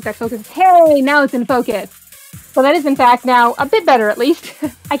fast and hope that focuses. Hey, now it's in focus! So that is, in fact, now a bit better, at least.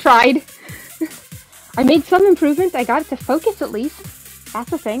 I tried. I made some improvement. I got it to focus, at least.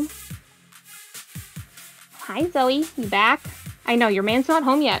 That's a thing. Hi, Zoe. You back? I know, your man's not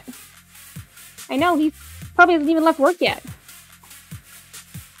home yet. I know, he probably hasn't even left work yet.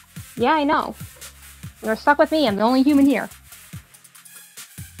 Yeah, I know. You're stuck with me. I'm the only human here.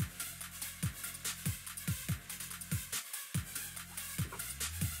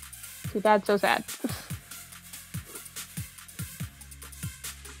 Too bad, so sad.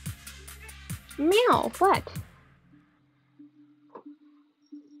 Meow, what?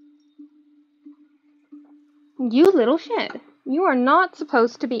 You little shit. You are not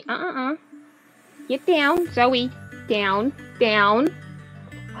supposed to be. Get down, Zoe. Down, down.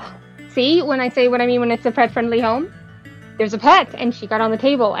 See, when I say what I mean when it's a pet-friendly home? There's a pet, and she got on the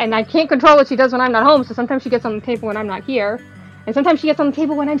table, and I can't control what she does when I'm not home, so sometimes she gets on the table when I'm not here, and sometimes she gets on the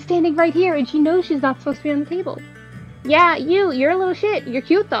table when I'm standing right here, and she knows she's not supposed to be on the table. Yeah, you're a little shit. You're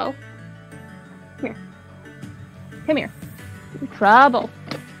cute, though. Come here. Come here. You're trouble.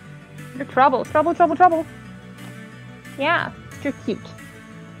 You're trouble. Trouble, trouble, trouble. Yeah, you're cute.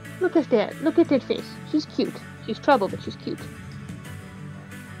 Look at that. Look at that face. She's cute. She's trouble, but she's cute.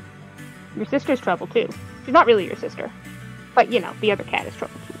 Your sister's trouble, too. She's not really your sister. But, you know, the other cat is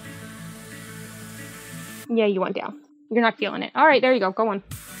trouble, too. Yeah, you went down. You're not feeling it. Alright, there you go. Go on.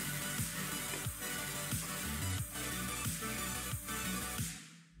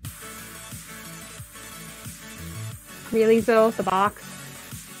 Really, Zoe? The box?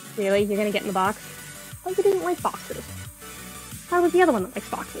 Really? You're gonna get in the box? Oh, you didn't like boxes. How was the other one that likes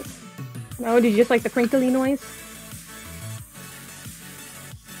boxes? No, did you just like the crinkly noise?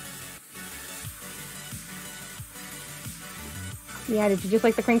 Yeah, did you just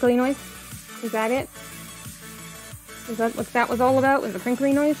like the crinkly noise? Is that it? Is that what that was all about? Was the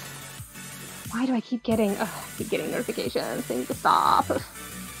crinkly noise? Why do I keep getting notifications? They need to stop.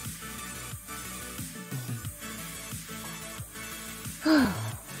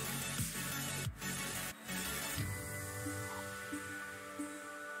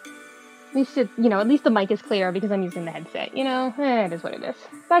 At least it, at least the mic is clear because I'm using the headset, it is what it is.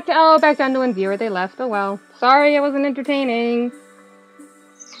 Back down to one viewer, they left, oh well. Sorry I wasn't entertaining.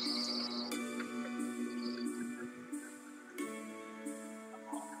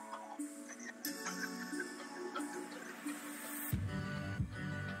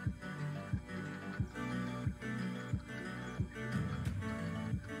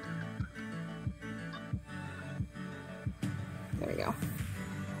 There we go.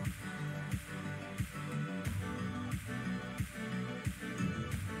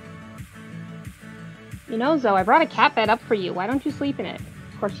 Zoe, I brought a cat bed up for you. Why don't you sleep in it?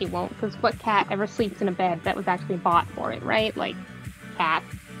 Of course you won't, because what cat ever sleeps in a bed that was actually bought for it, right? Like, cat.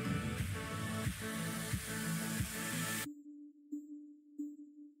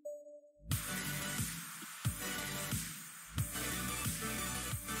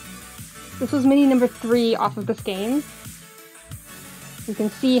 This was mini number 3 off of this game. You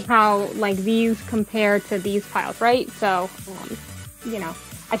can see how, like, these compare to these piles, right? So,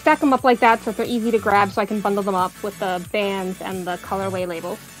 I stack them up like that so they're easy to grab so I can bundle them up with the bands and the colorway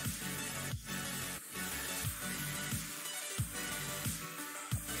labels.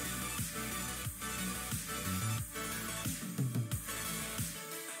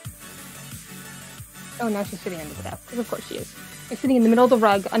 Oh, now she's sitting under the desk, because of course she is. She's sitting in the middle of the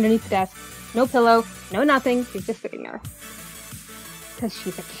rug, underneath the desk. No pillow, no nothing, she's just sitting there. Because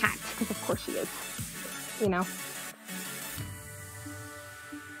she's a cat, because of course she is.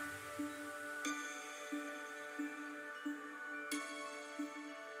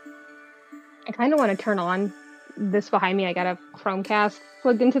 I kind of want to turn on this behind me. I got a Chromecast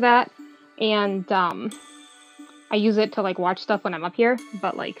plugged into that, and I use it to, like, watch stuff when I'm up here,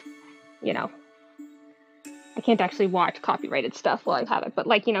 but, like, I can't actually watch copyrighted stuff while I have it, but,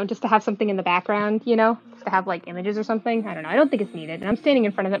 like, just to have something in the background, just to have, like, images or something. I don't know. I don't think it's needed, and I'm standing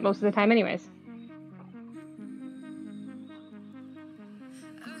in front of it most of the time anyways.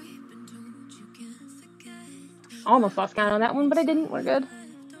 Almost lost count on that one, but I didn't. We're good.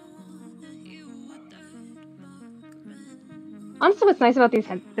 Honestly, what's nice about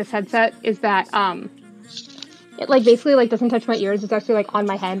this headset is that it, like, basically, like, doesn't touch my ears. It's actually, like, on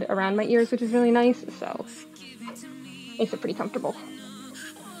my head, around my ears, which is really nice. So makes it pretty comfortable.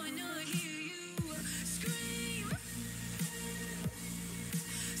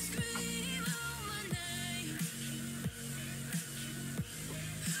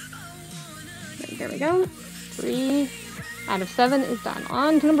 There we go. 3 out of 7 is done.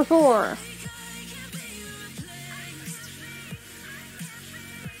 On to number 4.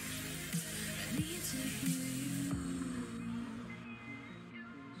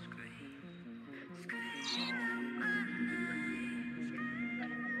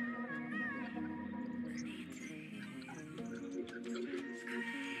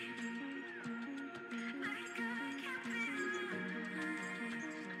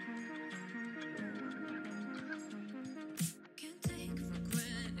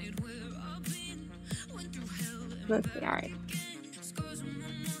 Let's see, alright.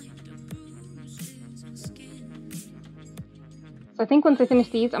 So I think once I finish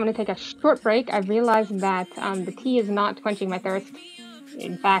these, I'm going to take a short break. I realized that the tea is not quenching my thirst.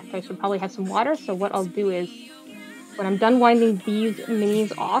 In fact, I should probably have some water. So what I'll do is, when I'm done winding these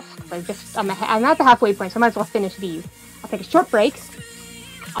minis off, because I'm at the halfway point, so I might as well finish these. I'll take a short break.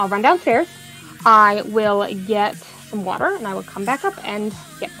 I'll run downstairs. I will get some water, and I will come back up and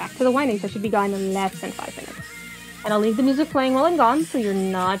get back to the winding. So I should be gone in less than 5 minutes. And I'll leave the music playing while I'm gone, so you're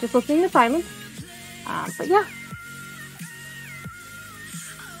not just listening to silence. But yeah.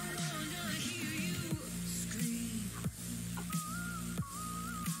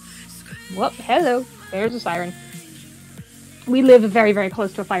 Whoop, hello. There's a siren. We live very, very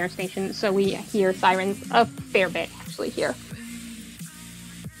close to a fire station, so we hear sirens a fair bit, actually, here.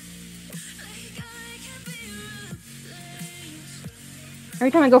 Every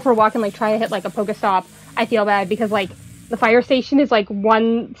time I go for a walk and, like, try to hit, like, a Pokestop, I feel bad because, like, the fire station is, like,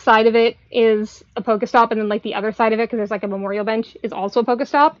 one side of it is a Pokestop, and then, like, the other side of it, because there's, like, a memorial bench, is also a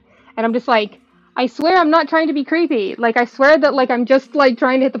Pokestop. And I'm just like, I swear I'm not trying to be creepy. Like, I swear that, like, I'm just, like,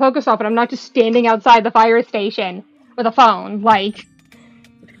 trying to hit the Pokestop and I'm not just standing outside the fire station with a phone. Like...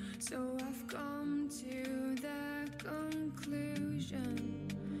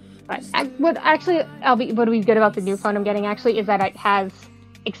 But what actually, what would be good about the new phone I'm getting, actually, is that it has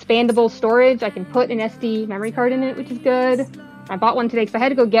expandable storage. I can put an SD memory card in it, which is good. I bought one today because I had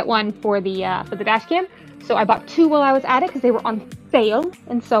to go get one for the dash cam. So I bought two while I was at it because they were on sale,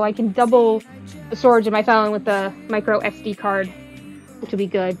 and so I can double the storage of my phone with the micro SD card, which will be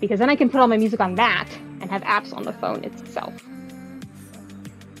good because then I can put all my music on that and have apps on the phone itself.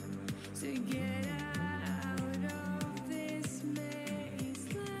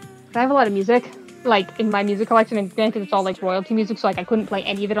 I have a lot of music, like, in my music collection, and granted it's all, like, royalty music, so, like, I couldn't play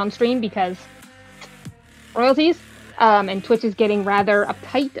any of it on stream because royalties. And Twitch is getting rather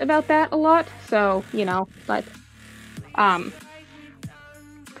uptight about that a lot, so, you know, but, I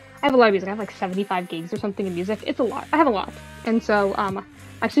have a lot of music. I have, like, 75 gigs or something of music. It's a lot. I have a lot. And so, I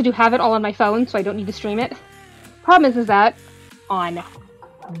actually do have it all on my phone, so I don't need to stream it. Problem is that on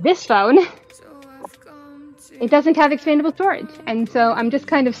this phone, it doesn't have expandable storage, and so I'm just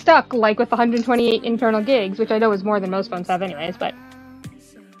kind of stuck, like, with 128 internal gigs, which I know is more than most phones have anyways, but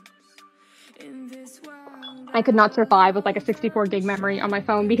I could not survive with, like, a 64 gig memory on my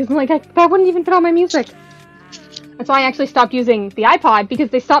phone, because, like, that wouldn't even fit all my music. And so I actually stopped using the iPod, because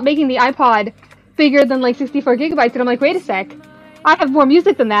they stopped making the iPod bigger than, like, 64 gigabytes, and I'm like, wait a sec, I have more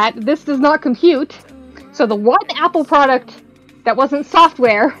music than that, this does not compute. So the one Apple product that wasn't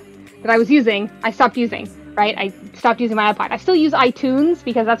software that I was using, I stopped using. Right? I stopped using my iPod. I still use iTunes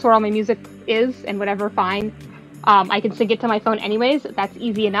because that's where all my music is and whatever, fine. I can sync it to my phone anyways. That's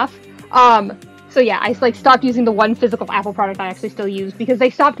easy enough. So yeah, I like stopped using the one physical Apple product I actually still use because they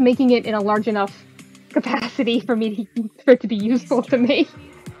stopped making it in a large enough capacity for for it to be useful to me.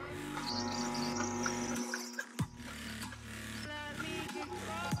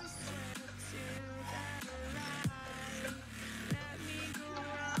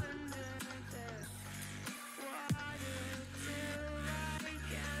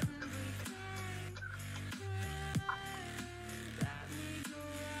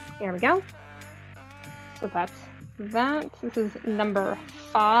 There we go. So that's that. This is number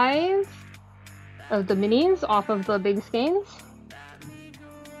 5 of the minis off of the big skeins.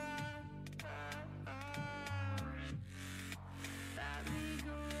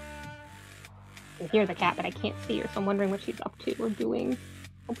 I hear the cat, but I can't see her, so I'm wondering what she's up to or doing.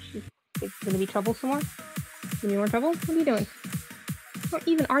 Oh, she's gonna be trouble some more? Give me more trouble? What are you doing? Where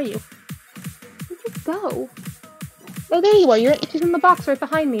even are you? Where'd you go? Oh, there you are. She's in the box right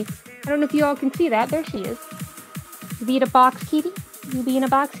behind me. I don't know if you all can see that. There she is. You be in a box, kitty? You be in a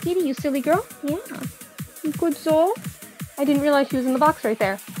box, kitty? You silly girl? Yeah. You good soul? I didn't realize she was in the box right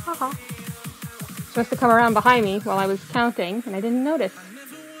there. Haha. She must have come around behind me while I was counting, and I didn't notice.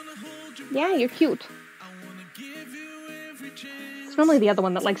 Yeah, you're cute. It's normally the other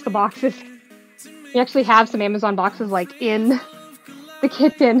one that likes the boxes. We actually have some Amazon boxes, like, in the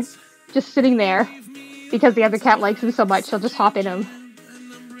kitchen, just sitting there. Because the other cat likes him so much, she'll just hop in him.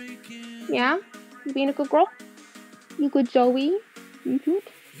 Yeah? You being a good girl? You good Joey? You cute?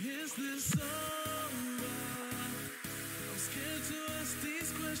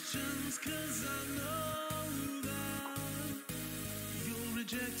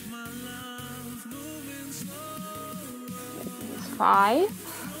 It's 5.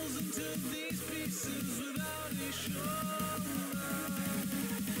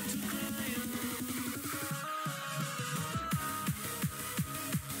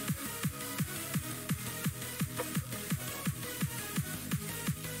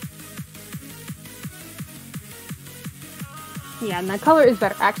 Yeah, and that color is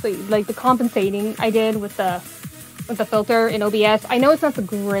better, actually. Like, the compensating I did with the filter in OBS, I know it's not the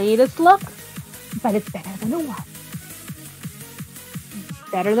greatest look, but it's better than it was.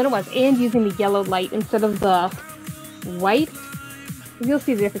 Better than it was. And using the yellow light instead of the white. You'll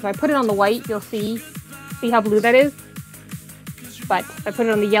see the difference. If I put it on the white, you'll see how blue that is? But if I put it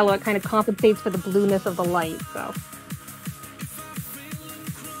on the yellow, it kind of compensates for the blueness of the light, so...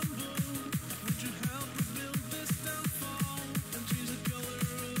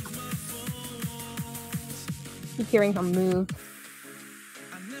 Keep hearing her move.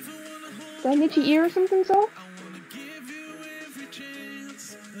 Did I niche your ear or something, so?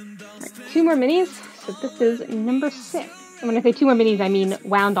 Right, 2 more minis. So this is number 6. And when I say 2 more minis, I mean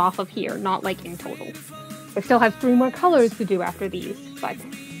wound off of here, not like in total. I still have 3 more colors to do after these, but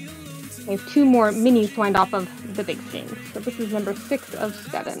I have 2 more minis to wind off of the big skeins. So this is number 6 of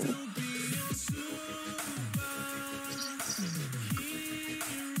 7.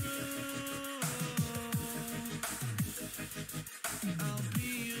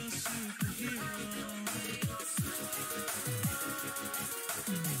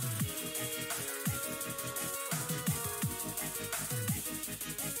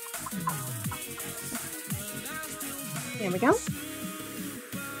 There we go.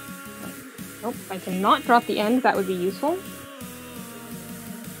 Oh, if I cannot drop the end, that would be useful.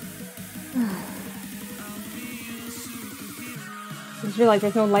 I just realized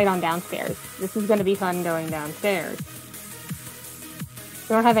there's no light on downstairs. This is going to be fun going downstairs.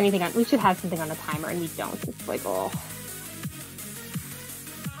 We don't have anything on. We should have something on the timer, and we don't. It's like, oh.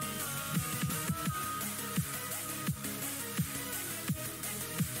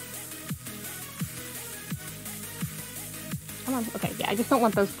 Come on. Okay, yeah, I just don't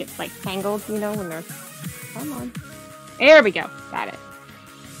want those to get, like, tangled, you know, when they're... Come on. There we go. Got it.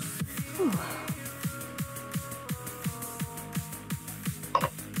 Whew.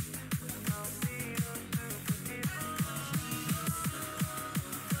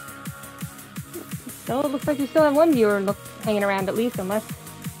 So it looks like we still have one viewer hanging around at least, unless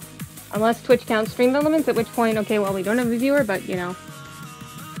Twitch counts streamed elements, at which point, okay, well, we don't have a viewer, but, you know.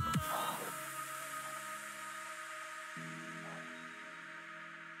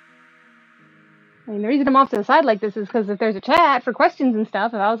 I mean, the reason I'm off to the side like this is because if there's a chat for questions and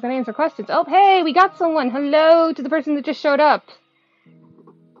stuff, if I was going to answer questions. Oh, hey, we got someone. Hello to the person that just showed up.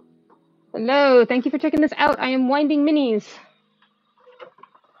 Hello, thank you for checking this out. I am Winding Minis.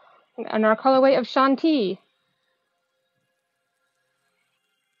 On our colorway of Shanti. If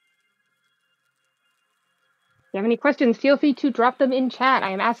you have any questions, feel free to drop them in chat.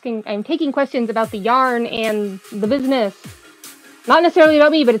 I'm taking questions about the yarn and the business. Not necessarily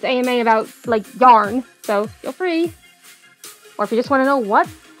about me, but it's AMA about, like, yarn. So, feel free. Or if you just want to know what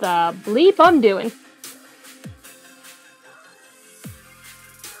the bleep I'm doing.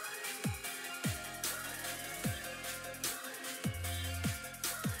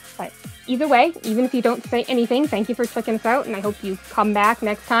 But either way, even if you don't say anything, thank you for checking us out, and I hope you come back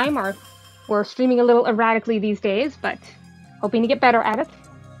next time. We're streaming a little erratically these days, but hoping to get better at it.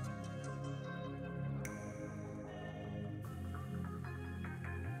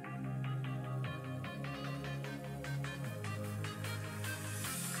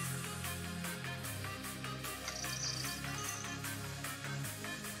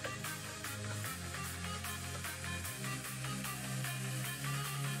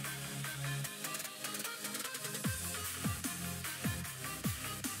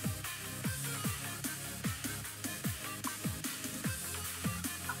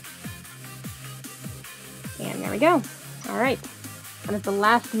 And there we go. Alright. That is the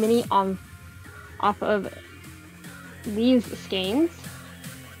last mini off of these skeins.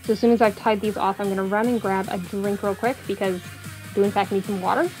 So as soon as I've tied these off, I'm going to run and grab a drink real quick because I do in fact need some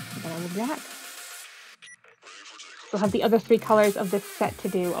water. And then I will do that. We'll have the other 3 colors of this set to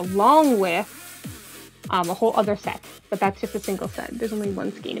do, along with a whole other set. But that's just a single set. There's only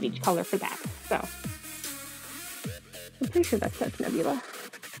 1 skein of each color for that. So I'm pretty sure that's Nebula.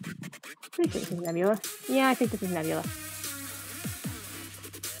 Pretty sure this is Nebula. Yeah, I think this is Nebula.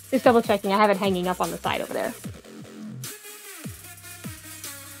 Just double checking. I have it hanging up on the side over there.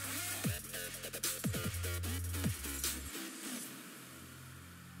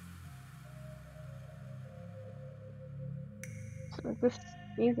 So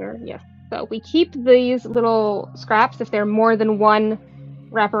these are, yes. So we keep these little scraps if they're more than 1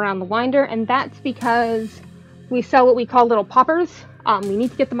 wrap around the winder, and that's because we sell what we call little poppers. We need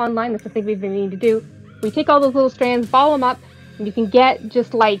to get them online. That's the thing we've been needing to do. We take all those little strands, ball them up, and you can get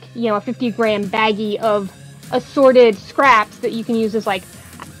just like, you know, a 50-gram baggie of assorted scraps that you can use as like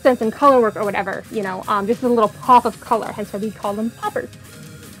accents and color work or whatever, you know, just a little pop of color, hence why we call them poppers.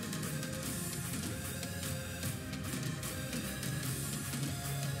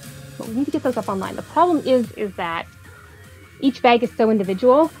 But we need to get those up online. The problem is that each bag is so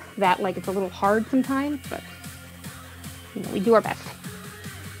individual that like it's a little hard sometimes, but you know, we do our best.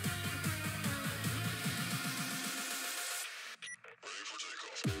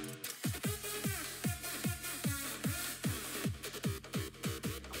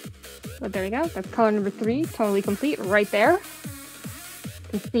 But there we go. That's color number 3, totally complete right there.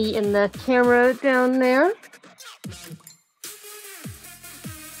 You can see in the camera down there.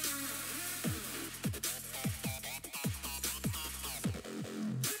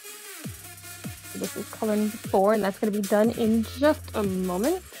 This is color number 4, and that's going to be done in just a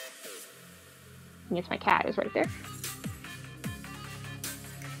moment. And yes, my cat is right there.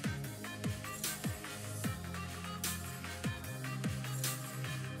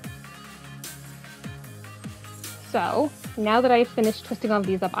 So, now that I've finished twisting all of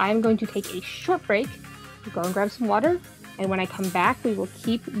these up, I'm going to take a short break, go and grab some water, and when I come back, we will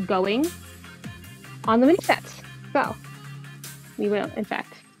keep going on the mini sets. So, we will, in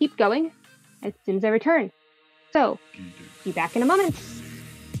fact, keep going as soon as I return. So, be back in a moment.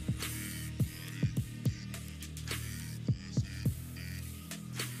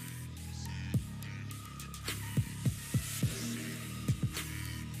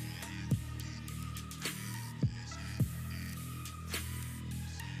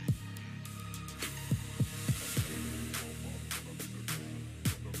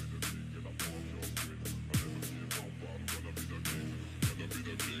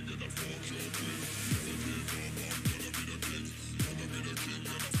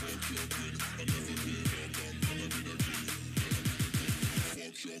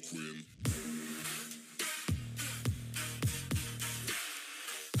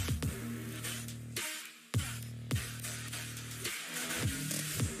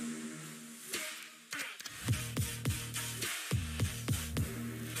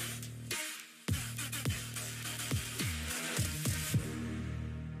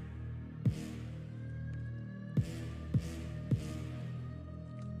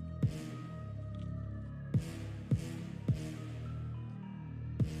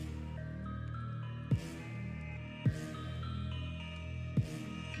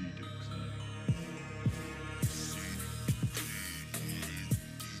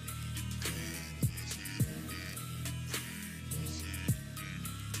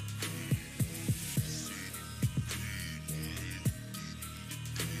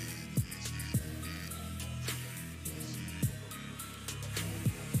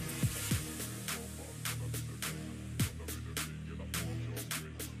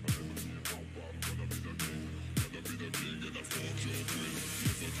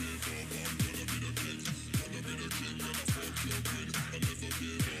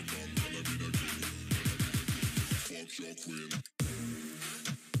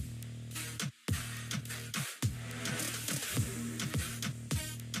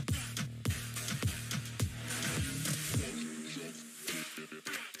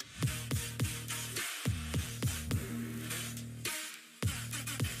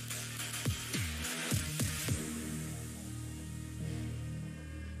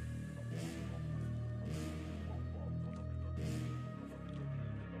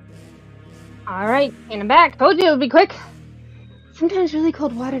 Alright, and I'm back. Told you it would be quick. Sometimes really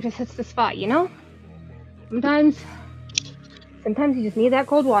cold water just hits the spot, you know? Sometimes you just need that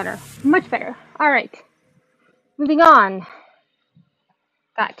cold water. Much better. Alright. Moving on.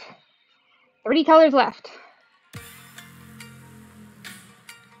 Got 30 colors left. You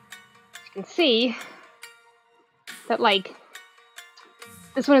can see that, like,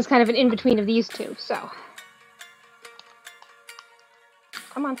 this one is kind of an in-between of these two, so.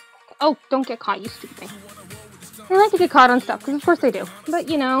 Come on. Oh, don't get caught, you stupid thing. They like to get caught on stuff, because of course they do. But,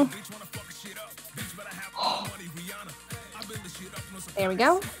 you know. There we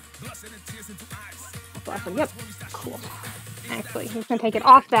go. Awesome. Yep. Cool. Actually, I'm just going to take it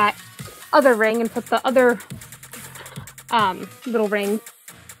off that other ring and put the other little ring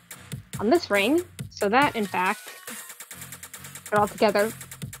on this ring, so that, in fact, they're all together,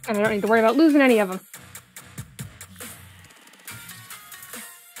 and I don't need to worry about losing any of them.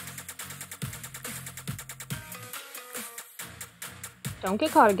 Don't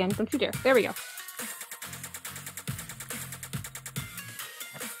get caught again. Don't you dare. There we go.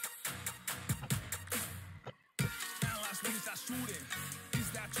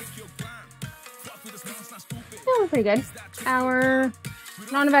 Doing pretty good.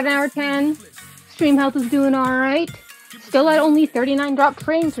 Not about an hour 10. Stream health is doing alright. Still at only 39 dropped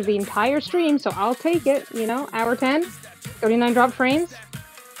frames for the entire stream, so I'll take it. You know, hour 10, 39 dropped frames.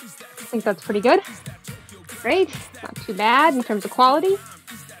 I think that's pretty good. Great. Not too bad in terms of quality.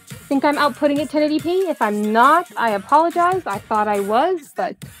 I think I'm outputting at 1080p. If I'm not, I apologize. I thought I was,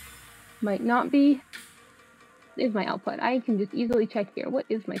 but might not be. What is my output? I can just easily check here. What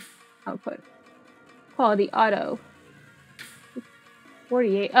is my output? Quality auto.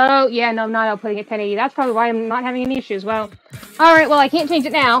 48. Oh, yeah, no, I'm not outputting at 1080. That's probably why I'm not having any issues. Well, alright, well, I can't change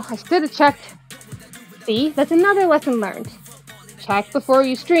it now. I should have checked. See, that's another lesson learned. Check before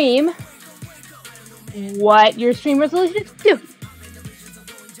you stream what your stream resolution is doing.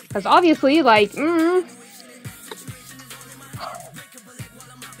 Because obviously, like,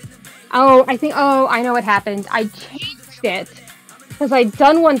 Oh, I know what happened. I changed it because I'd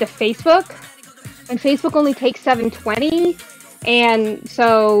done one to Facebook, and Facebook only takes 720, and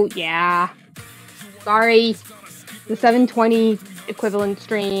so, yeah. Sorry. The 720 equivalent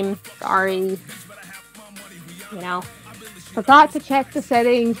stream. Sorry. You know. Forgot to check the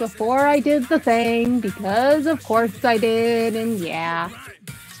settings before I did the thing, because of course I did, and yeah.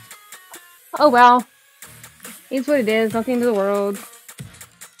 Oh well. It's what it is, not the end of the world.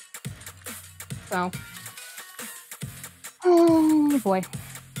 So. Oh boy.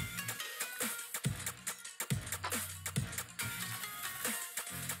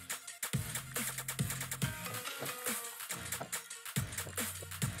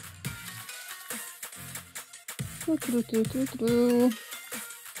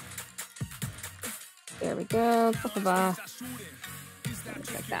 There we go. Like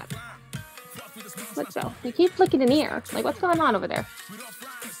that. What's so? You keep flicking an ear. Like, what's going on over there?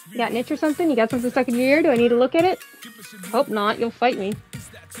 You got an itch or something? You got something stuck in your ear? Do I need to look at it? Hope not. You'll fight me.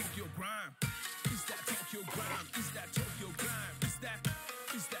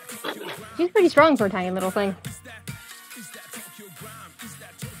 She's pretty strong for a tiny little thing.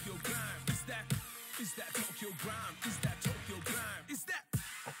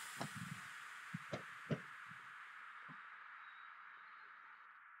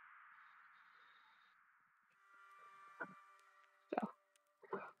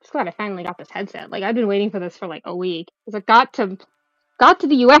 Glad I finally got this headset. Like, I've been waiting for this for like a week. Because I got to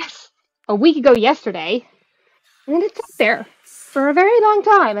the US a week ago yesterday, and then it's up there for a very long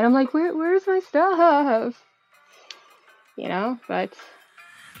time. And I'm like, where's my stuff? You know, but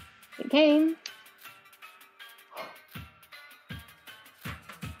it came.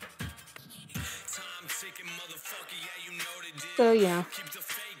 So, you know,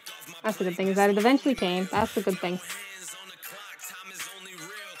 that's the good thing, is that it eventually came. That's the good thing.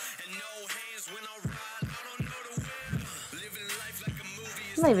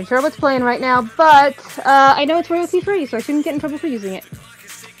 I'm not even sure what's playing right now, but I know it's royalty-free, so I shouldn't get in trouble for using it.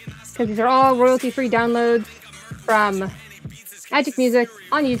 Because these are all royalty-free downloads from Magic Music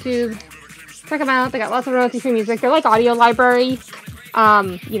on YouTube. Check them out. They got lots of royalty-free music. They're like audio library.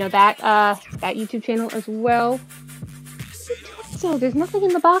 You know, that YouTube channel as well. So, there's nothing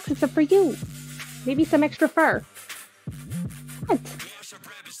in the box except for you. Maybe some extra fur. What?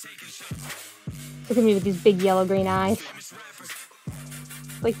 Look at me with these big yellow-green eyes.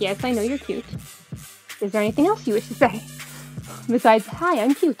 Like, yes, I know you're cute. Is there anything else you wish to say? Besides, hi,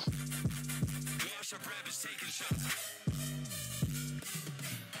 I'm cute.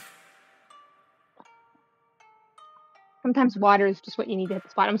 Sometimes water is just what you need to hit the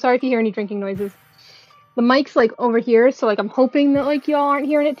spot. I'm sorry if you hear any drinking noises. The mic's like over here, so like I'm hoping that like y'all aren't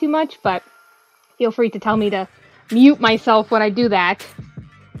hearing it too much, but feel free to tell me to mute myself when I do that,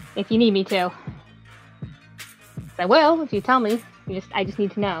 if you need me to. I will, if you tell me. I just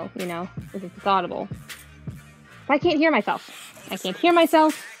need to know, you know, if it's audible. But I can't hear myself. I can't hear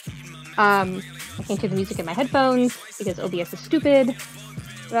myself. I can't hear the music in my headphones because OBS is stupid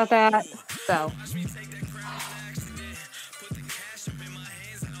about that. So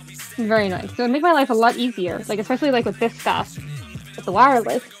it's very annoying. So it would make my life a lot easier, like especially like with this stuff, with the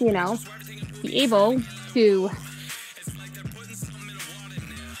wireless, you know, be able to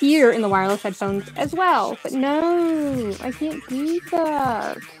hear in the wireless headphones as well. But no, I can't do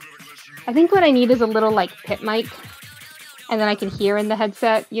that. I think what I need is a little like pit mic, and then I can hear in the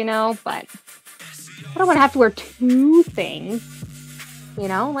headset, you know, but I don't want to have to wear two things, you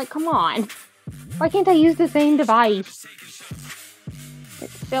know, like come on. Why can't I use the same device?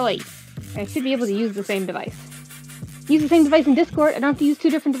 It's silly. I should be able to use the same device. Use the same device in Discord. I don't have to use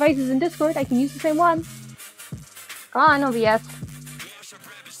two different devices in Discord. I can use the same one. Come on, OBS.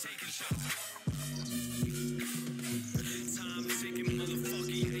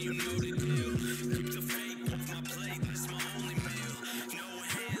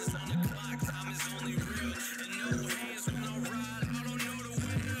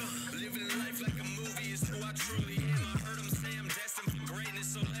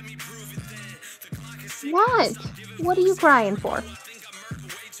 What? What are you crying for?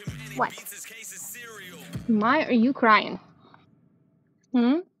 What? Why are you crying?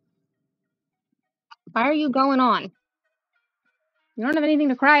 Why are you going on? You don't have anything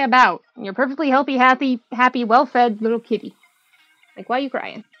to cry about. You're a perfectly healthy, happy, well-fed little kitty. Like, why are you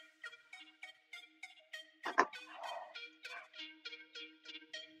crying?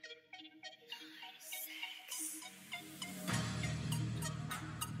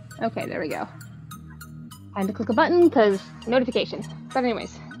 Okay, there we go. Time to click a button, because notification. But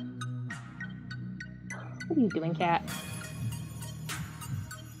anyways. What are you doing, cat?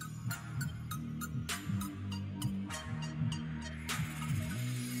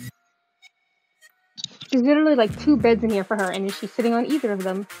 There's literally like 2 beds in here for her, and is she sitting on either of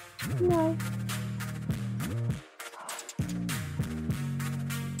them? No.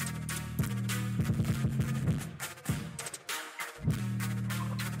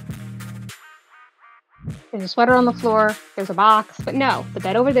 There's a sweater on the floor, there's a box, but no, the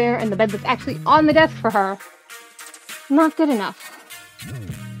bed over there and the bed that's actually on the desk for her, not good enough.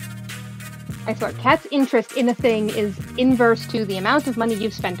 I swear, Kat's interest in a thing is inverse to the amount of money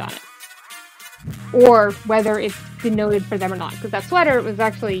you've spent on it. Or whether it's denoted for them or not. Because that sweater was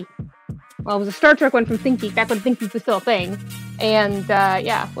actually, well, it was a Star Trek one from ThinkGeek, back when ThinkGeek was still a thing. And,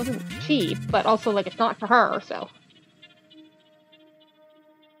 yeah, it wasn't cheap, but also, like, it's not for her, so.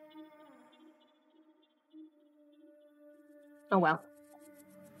 Oh well.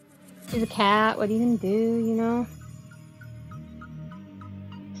 She's a cat, what are you gonna do, you know?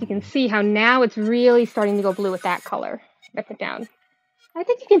 So you can see how now it's really starting to go blue with that color. I put down. I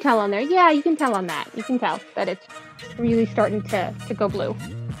think you can tell on there. Yeah, you can tell on that. You can tell that it's really starting to go blue.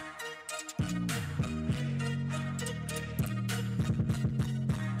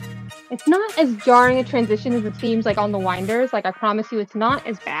 It's not as jarring a transition as it seems like on the winders. Like, I promise you, it's not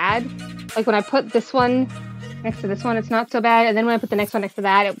as bad. Like, when I put this one next to this one, it's not so bad. And then when I put the next one next to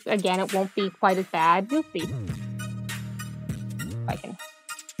that, again, it won't be quite as bad. You'll see. If I can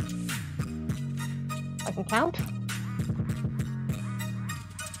count.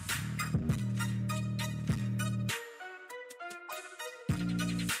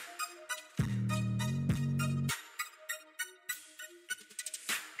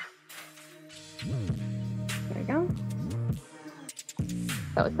 There we go.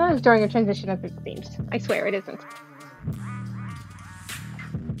 So it's not as jarring a transition as it seems. I swear it isn't.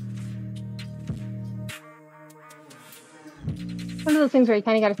 One of those things where you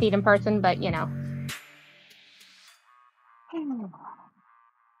kind of got to see it in person, but you know.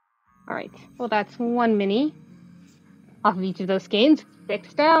 Alright, well that's 1 mini off of each of those gains.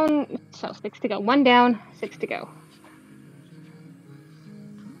 6 down, so 6 to go. 1 down, 6 to go.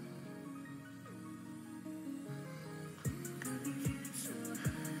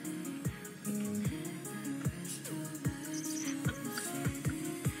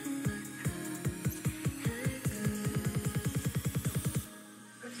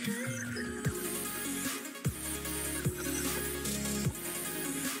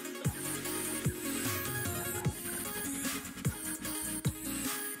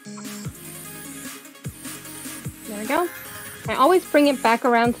 There we go. I always bring it back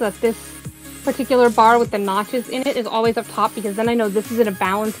around so that this particular bar with the notches in it is always up top, because then I know this is in a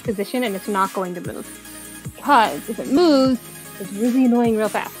balanced position and it's not going to move. Because if it moves, it's really annoying real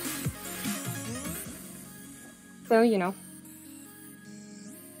fast. So, you know.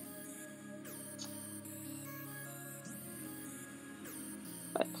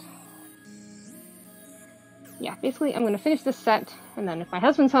 But yeah, basically I'm going to finish this set, and then if my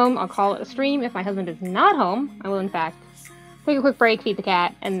husband's home, I'll call it a stream. If my husband is not home, I will in fact take a quick break, feed the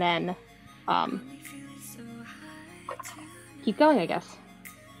cat, and then keep going, I guess,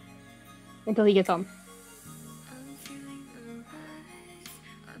 until he gets home.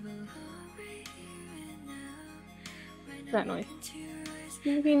 What's that noise?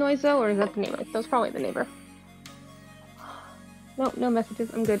 Making noise though, or is that the neighbor? That's probably the neighbor. No, no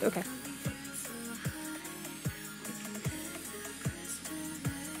messages. I'm good. Okay.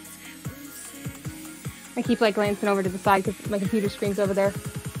 I keep like glancing over to the side because my computer screen's over there,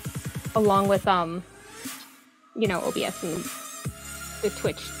 along with you know, OBS and the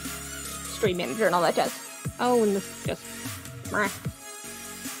Twitch stream manager and all that jazz. Oh, and this just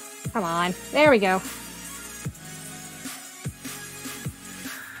come on, there we go.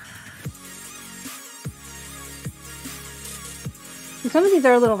 Some of these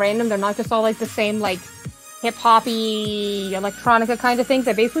are a little random. They're not just all like the same like hip-hoppy electronica kind of things.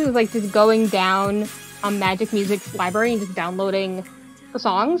 I basically was like just going down Magic Music's library and just downloading the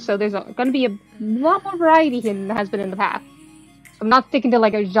songs. So there's going to be a lot more variety than there has been in the past. I'm not sticking to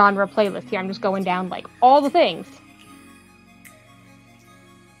like a genre playlist here. I'm just going down like all the things.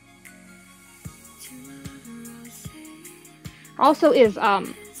 Also is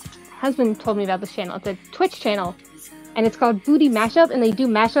husband told me about this channel. It's a Twitch channel, and it's called Booty Mashup, and they do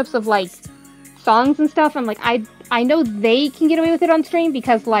mashups of like songs and stuff. I'm like, I know they can get away with it on stream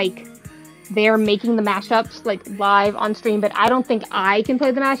because like they're making the mashups like live on stream, but I don't think I can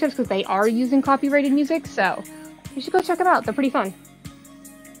play the mashups because they are using copyrighted music. So you should go check them out. They're pretty fun.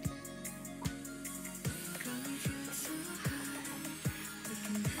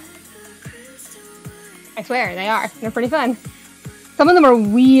 I swear, they are. They're pretty fun. Some of them are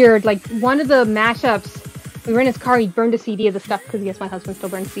weird. Like, one of the mashups, we were in his car, he burned a CD of the stuff, because yes, my husband still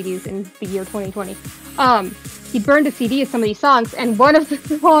burns CDs in the year 2020. He burned a CD of some of these songs, and one of the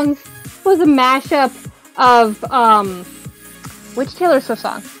songs was a mashup of, which Taylor Swift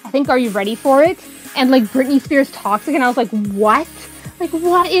song? I think Are You Ready For It? And, like, Britney Spears Toxic, and I was like, what? Like,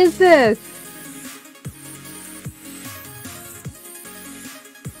 what is this?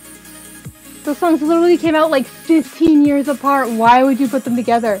 Those songs literally came out like 15 years apart. Why would you put them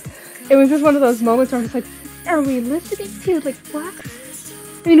together? It was just one of those moments where I was like, are we listening to, like, what?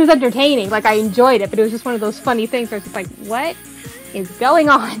 I mean, it was entertaining. Like, I enjoyed it, but it was just one of those funny things where I was just like, what is going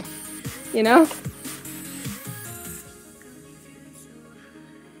on? You know?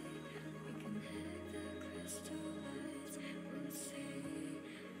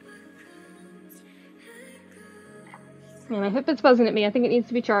 Yeah, my Fitbit's buzzing at me. I think it needs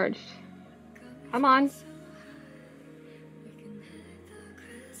to be charged. Come on.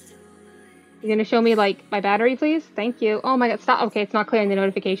 You gonna show me, like, my battery, please? Thank you. Oh my god, stop. Okay, it's not clearing the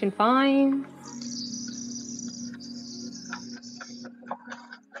notification. Fine.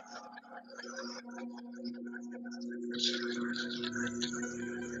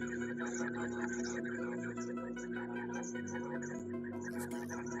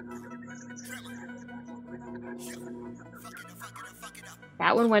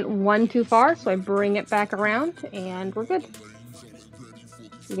 That one went one too far, so I bring it back around, and we're good.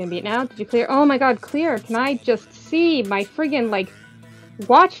 You gonna beat it now? Did you clear? Oh my god, clear! Can I just see my friggin', like,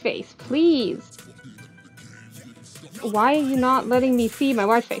 watch face, please? Why are you not letting me see my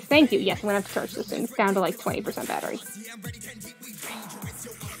watch face? Thank you! Yes, I'm gonna have to charge this soon. It's down to, like, 20% battery.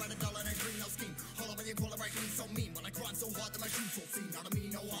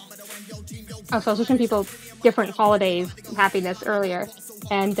 Oh, so I was wishing people different holidays, happiness earlier,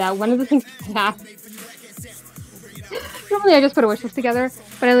 and one of the things I asked, normally I just put a wish list together,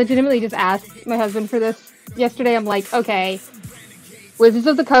 but I legitimately just asked my husband for this yesterday. I'm like, okay, Wizards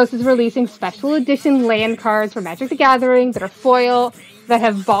of the Coast is releasing special edition land cards for Magic the Gathering that are foil, that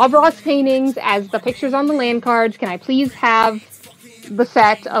have Bob Ross paintings as the pictures on the land cards. Can I please have the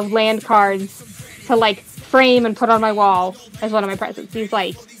set of land cards to, like, frame and put on my wall as one of my presents? He's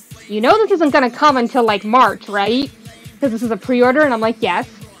like, you know this isn't going to come until, like, March, right? Because this is a pre-order, and I'm like, yes,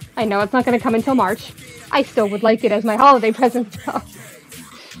 I know it's not going to come until March. I still would like it as my holiday present, though.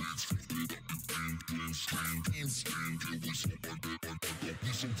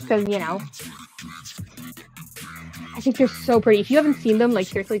 Because, you know, I think they're so pretty. If you haven't seen them, like,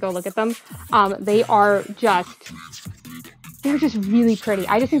 seriously, go look at them. They are just they're just really pretty.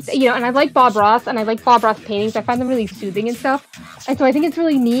 I just think, you know, and I like Bob Ross, and I like Bob Ross paintings. I find them really soothing and stuff. And so I think it's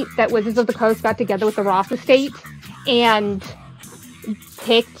really neat that Wizards of the Coast got together with the Ross estate and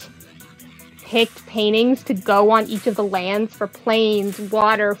picked paintings to go on each of the lands for plains,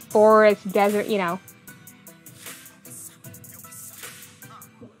 water, forest, desert, you know.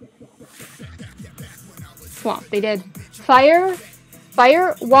 Swamp, they did fire,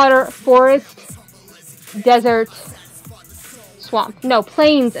 water, forest, desert, swamp. No,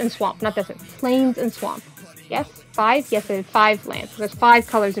 plains and swamp, not desert. Plains and swamp. Yes? 5? Yes, there's 5 lands. There's 5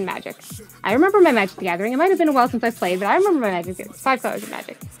 colors in Magic. I remember my Magic the Gathering. It might have been a while since I played, but I remember my Magic. It's 5 colors in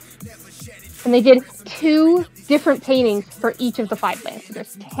Magic. And they did 2 different paintings for each of the 5 lands. So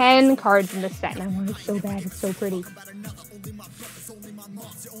there's 10 cards in this set, and I want it so bad. It's so pretty.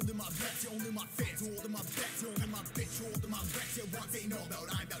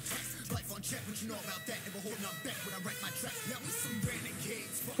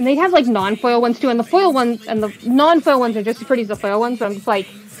 And they'd have like non-foil ones too, and the foil ones and the non-foil ones are just as pretty as the foil ones, but I'm just like,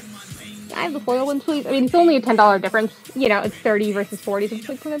 I have the foil ones, please. I mean, it's only a $10 difference. You know, it's 30 versus 40, so it's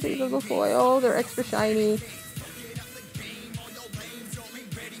like, can I these are the foil? They're extra shiny.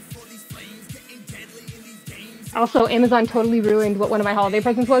 Also, Amazon totally ruined what one of my holiday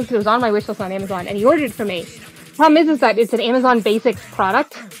presents was, because it was on my wish list on Amazon, and he ordered it for me. The problem is that it's an Amazon Basics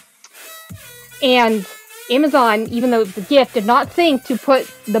product, and Amazon, even though the gift, did not think to put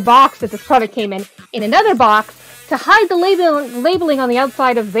the box that this product came in another box to hide the labeling on the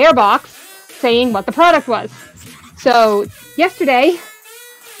outside of their box saying what the product was. So yesterday,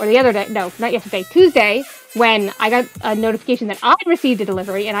 or the other day, no, not yesterday, Tuesday, when I got a notification that I'd received a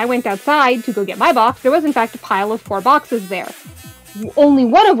delivery and I went outside to go get my box, there was in fact a pile of 4 boxes there, only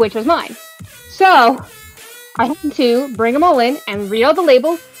one of which was mine. So I had to bring them all in and read all the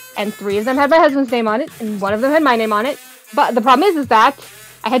labels, and 3 of them had my husband's name on it, and 1 of them had my name on it. But the problem is that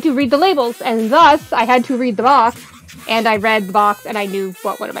I had to read the labels, and thus I had to read the box, and I read the box, and I knew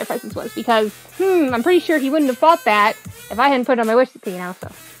what one of my presents was, because, I'm pretty sure he wouldn't have bought that if I hadn't put it on my wish list, you know,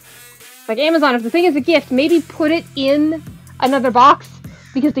 so. Like, Amazon, if the thing is a gift, maybe put it in another box,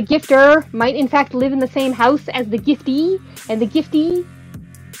 because the gifter might in fact live in the same house as the giftee, and the giftee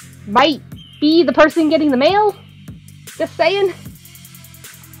might be the person getting the mail. Just saying.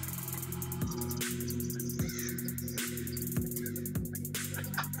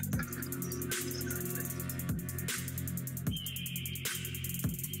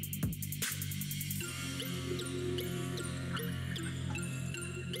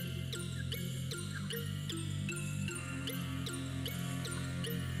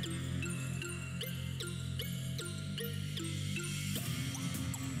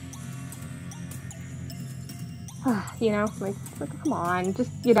 You know, like, come on, just,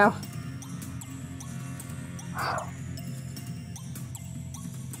 you know.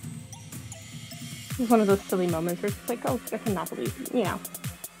 It's one of those silly moments where it's like, oh, I cannot believe, you know.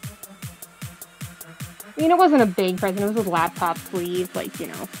 I mean, it wasn't a big present, it was a laptop sleeve, like, you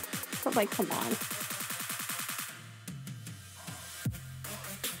know. But, like, come on.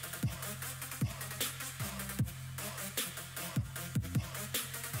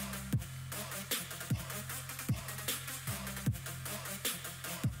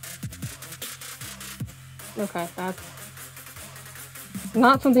 Okay, that's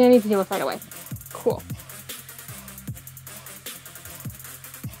not something I need to deal with right away. Cool.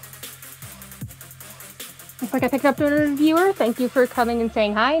 Looks like I picked up a viewer. Thank you for coming and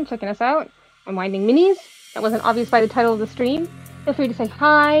saying hi and checking us out. I'm Winding Minis. That wasn't obvious by the title of the stream. Feel free to say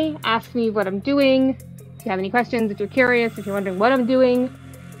hi, ask me what I'm doing. If you have any questions, if you're curious, if you're wondering what I'm doing,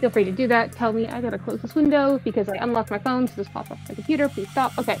 feel free to do that. Tell me I gotta close this window because I unlocked my phone, so this pops up on my computer. Please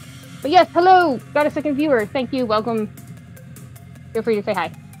stop. Okay. But yes, hello! Got a second viewer. Thank you. Welcome. Feel free to say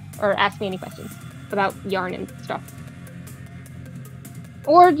hi. Or ask me any questions about yarn and stuff.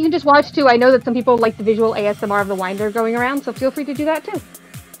 Or you can just watch too. I know that some people like the visual ASMR of the winder going around, so feel free to do that too.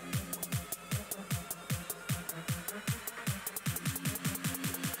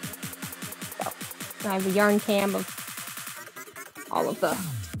 So, I have the yarn cam of all of the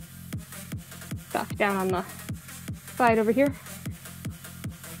stuff down on the side over here.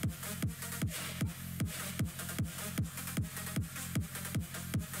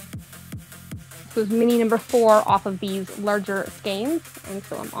 This was mini number 4 off of these larger skeins, and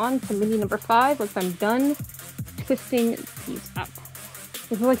so I'm on to mini number 5 once I'm done twisting these up.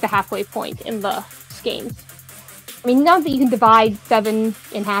 This is like the halfway point in the skeins. I mean, not that you can divide 7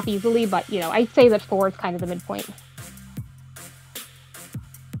 in half easily, but, you know, I'd say that 4 is kind of the midpoint.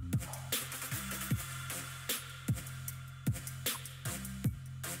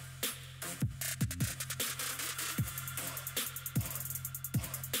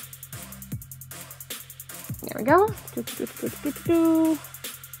 There we go.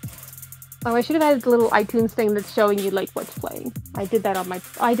 Oh, I should have added the little iTunes thing that's showing you like what's playing. I did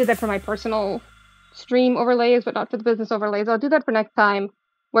that for my personal stream overlays, but not for the business overlays. I'll do that for next time.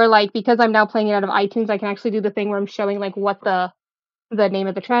 Where like because I'm now playing it out of iTunes, I can actually do the thing where I'm showing like what the name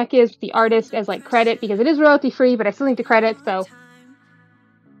of the track is, the artist as like credit, because it is royalty free, but I still need to credit, so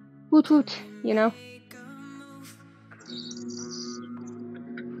woot woot, you know.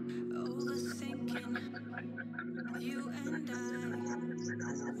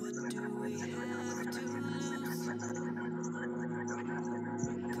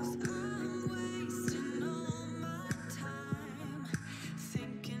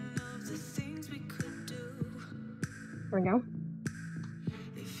 There we go.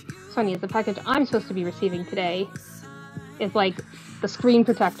 What's funny is the package I'm supposed to be receiving today is like the screen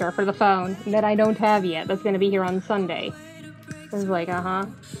protector for the phone that I don't have yet. That's going to be here on Sunday. It's like,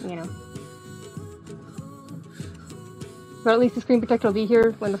 you know. But at least the screen protector will be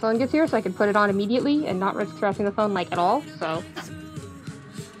here when the phone gets here, so I can put it on immediately and not risk scratching the phone like at all. So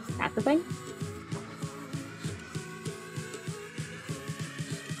that's the thing.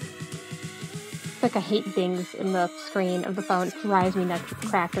 It's like I hate dings in the screen of the phone. It drives me nuts. It's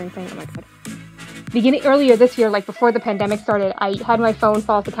cracked or anything. Oh my god. Earlier this year, like before the pandemic started, I had my phone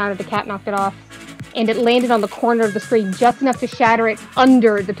fall off the counter, the cat knocked it off, and it landed on the corner of the screen just enough to shatter it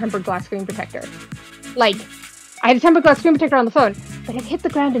under the tempered glass screen protector. Like, I had a tempered glass screen protector on the phone, but it hit the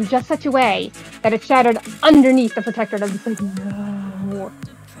ground in just such a way that it shattered underneath the protector, and I was like, no.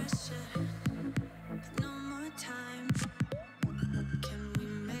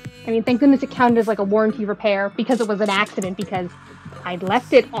 I mean, thank goodness it counted as like a warranty repair because it was an accident, because I'd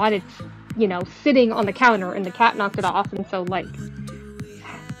left it on its, you know, sitting on the counter and the cat knocked it off, and so like,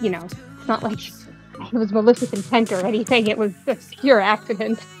 you know, it's not like it was malicious intent or anything, it was a pure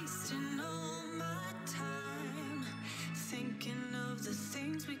accident.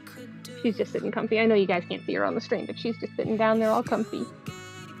 She's just sitting comfy. I know you guys can't see her on the stream, but she's just sitting down there all comfy.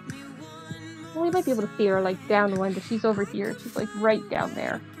 Well, you might be able to see her, like, down the window. She's over here. She's, like, right down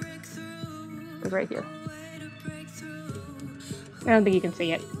there. Like, right here. I don't think you can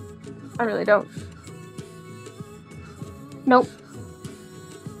see it. I really don't. Nope.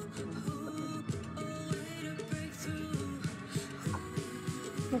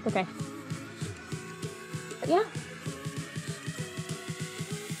 That's okay. But yeah.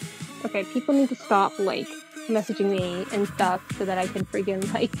 Okay, people need to stop, like, messaging me and stuff so that I can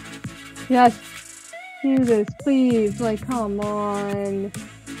friggin', like, yes, do this, please, like, come on.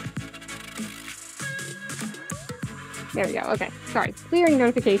 There we go, okay, sorry. Clearing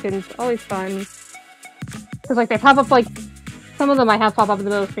notifications, always fun. Because, like, they pop up, like, some of them I have pop up in the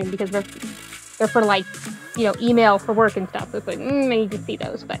middle of the screen because they're for, like, you know, email for work and stuff. So it's like, I need to see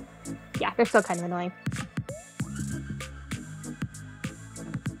those, but yeah, they're still kind of annoying.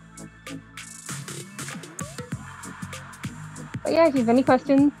 But yeah, if you have any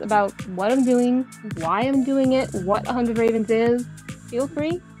questions about what I'm doing, why I'm doing it, what 100 Ravens is, feel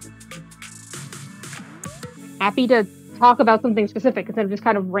free. Happy to talk about something specific instead of just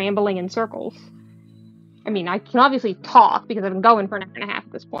kind of rambling in circles. I mean, I can obviously talk because I've been going for an hour and a half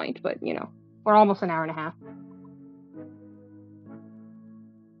at this point, but, you know, we're almost an hour and a half.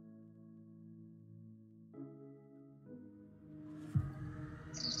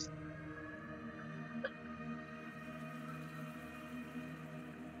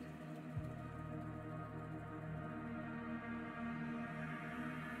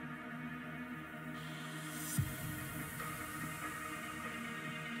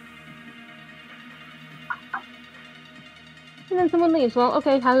 And then someone leaves. Well,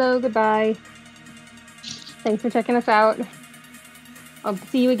 okay, hello, goodbye. Thanks for checking us out. I'll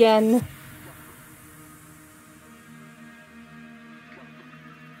see you again.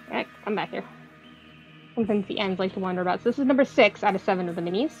 Alright, come back here. Sometimes the ends like to wander about. So this is number 6 out of 7 of the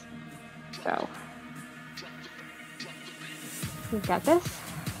minis. So we've got this.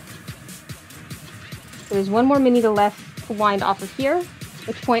 So there's one more mini to wind off of here. At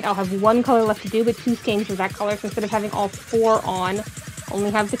which point I'll have 1 color left to do, but 2 skeins of that color. So instead of having all 4 on,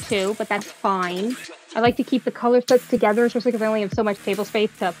 only have the 2, but that's fine. I like to keep the color sets together, especially because I only have so much table space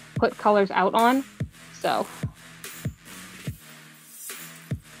to put colors out on. So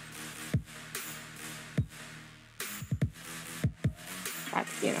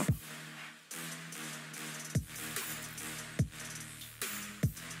that's, you know.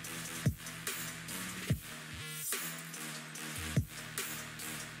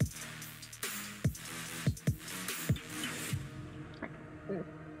 Right.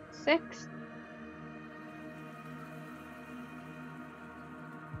 6.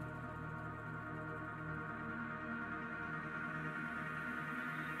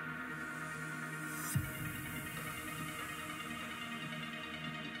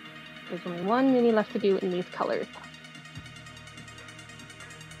 There's only one mini left to do in these colors.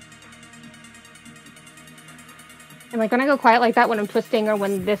 And like when I go quiet like that, when I'm twisting or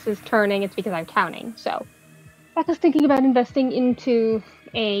when this is turning, it's because I'm counting. So I was thinking about investing into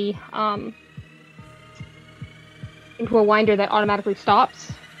a winder that automatically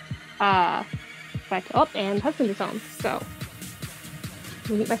stops. But oh, and husband is home. So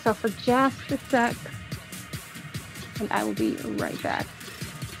I'll mute myself for just a sec, and I will be right back.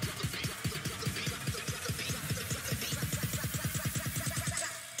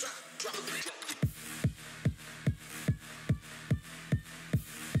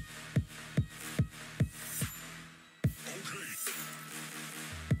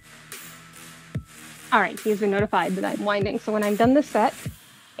 Alright, he's been notified that I'm winding. So when I'm done this set,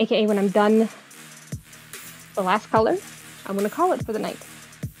 aka when I'm done the last color, I'm going to call it for the night.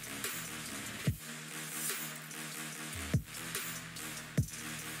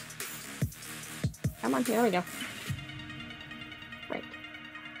 Come on, there we go. Right.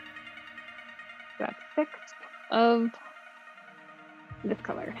 So that's 6 of this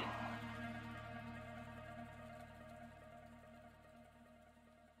color.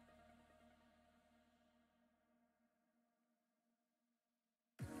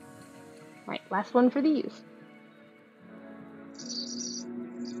 Right, last one for these.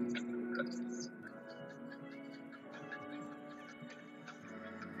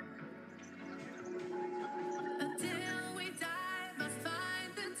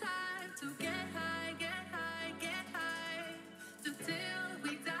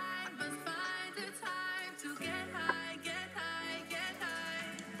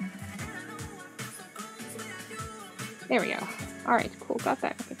 There we go. Alright, cool, got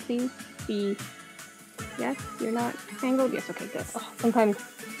that. Okay, please be... Yes, you're not tangled? Yes, okay, good. Oh, sometimes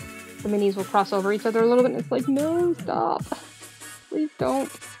the minis will cross over each other a little bit and it's like, no, stop. Please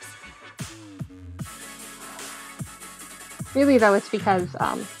don't. Really though, it's because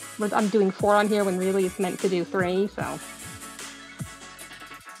I'm doing 4 on here when really it's meant to do 3, so...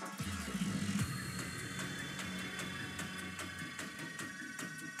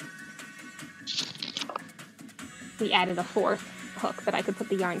 We added a 4th hook that I could put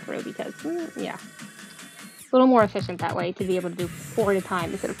the yarn through because, yeah. It's a little more efficient that way to be able to do 4 at a time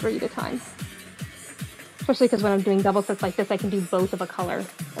instead of 3 at a time. Especially because when I'm doing double sets like this, I can do both of a color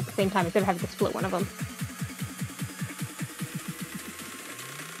at the same time instead of having to split one of them.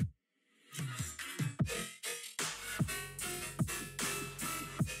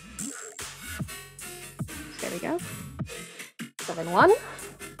 There we go. 7-1.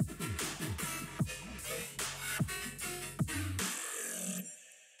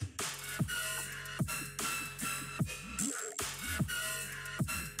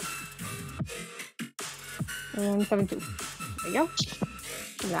 And 7-2. There you go.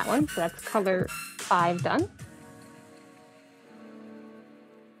 And that one. So that's color 5 done.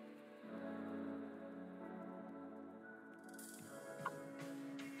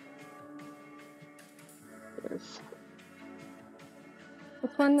 There's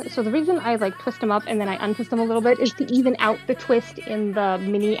this one. So the reason I like twist them up and then I untwist them a little bit is to even out the twist in the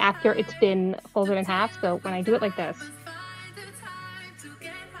mini after it's been folded in half. So when I do it like this,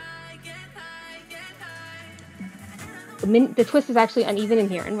 the twist is actually uneven in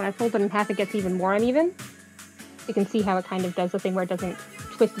here, and when I fold it in half, it gets even more uneven. You can see how it kind of does the thing where it doesn't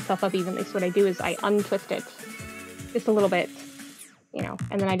twist itself up evenly. So what I do is I untwist it just a little bit, you know,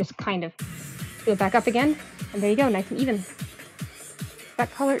 and then I just kind of do it back up again, and there you go, nice and even.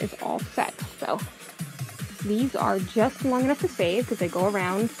 That color is all set, so these are just long enough to save because they go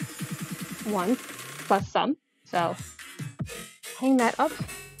around once plus some. So hang that up.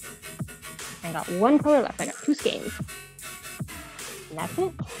 I got 1 color left. I got 2 skeins. And that's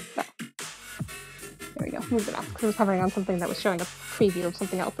it. So, there we go. Moved it off because I was hovering on something that was showing a preview of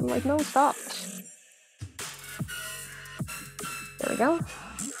something else. I'm like, no, stop. There we go.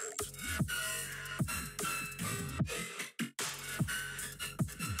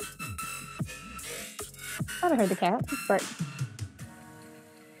 Thought I heard the cat, but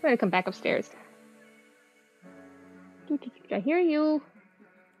I'm gonna come back upstairs. I hear you.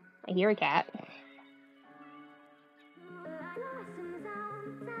 I hear a cat.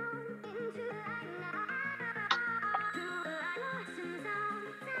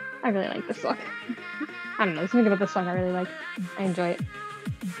 I really like this song. I don't know, there's something about this song I really like. I enjoy it.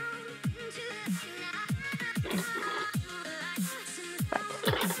 But,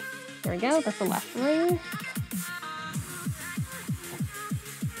 there we go, that's the last ring.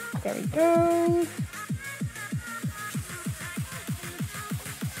 There we go.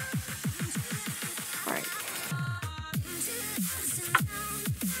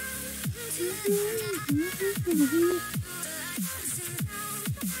 There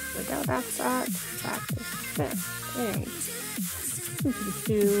we go, that's that. That is this. And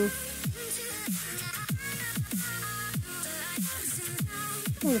 2.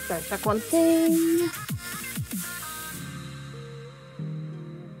 I'm just gonna check one thing.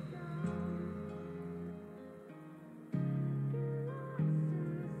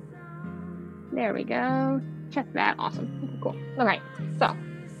 There we go. Check that. Awesome. Okay, cool. Alright, so.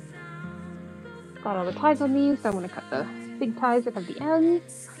 Got all the ties on these, so I'm going to cut the big ties that have the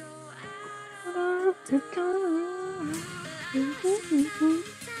ends.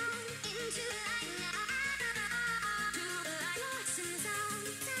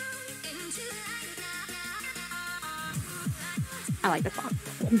 I like this song.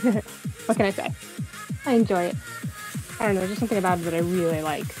 What can I say? I enjoy it. I don't know, there's just something about it that I really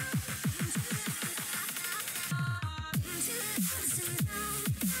like.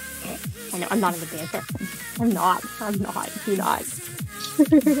 I know, I'm not a good dancer. I'm not. Do not.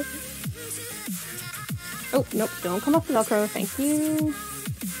 Oh, nope, don't come off the Velcro, thank you.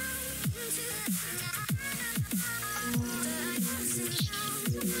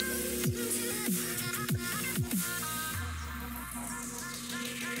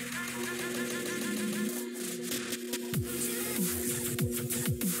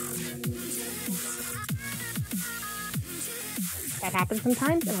 That happens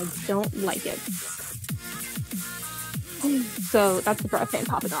sometimes, and I don't like it. So that's the brass fan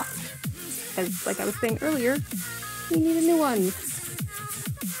popping off. Because, like I was saying earlier, we need a new one.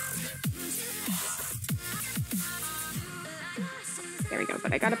 There we go,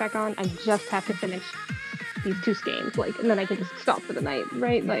 but I got it back on. I just have to finish these 2 skeins, like, and then I can just stop for the night,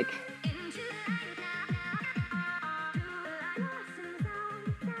 right? Like...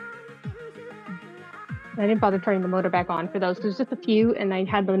 I didn't bother turning the motor back on for those, because there's just a few, and I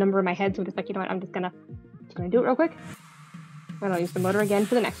had the number in my head, so I'm just like, you know what, I'm just gonna do it real quick. And I'll use the motor again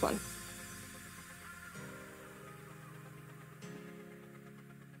for the next one.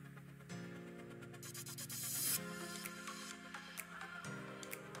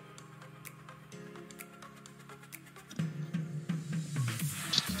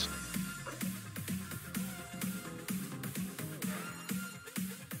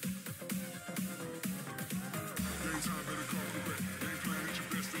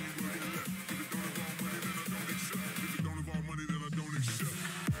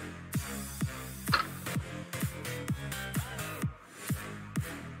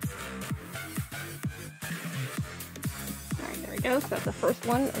 Go, so that's the first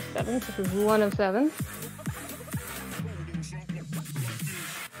one of 7. This is 1 of 7. You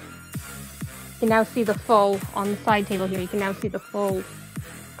can now see the full, on the side table here, you can now see the full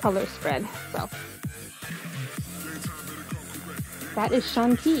color spread. So that is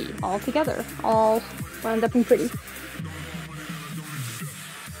Shanti all together, all wound up and pretty.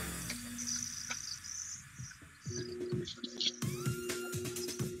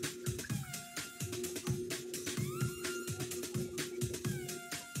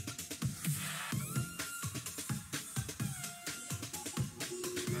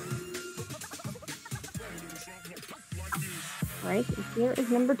 Right, and here is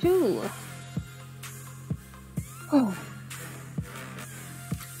number 2. Oh.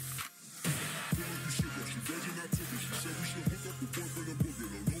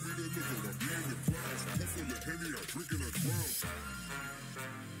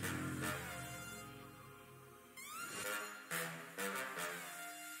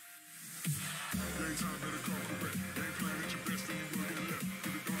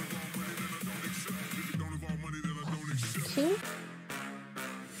 Two.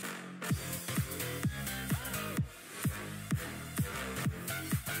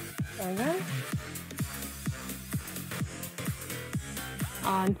 There we go.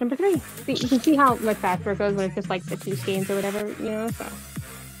 On number 3. See, you can see how much faster it goes when it's just like the 2 skeins or whatever, you know, so.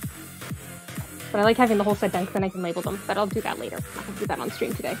 But I like having the whole set done because then I can label them, but I'll do that later. I'll do that on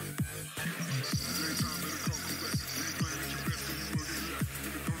stream today.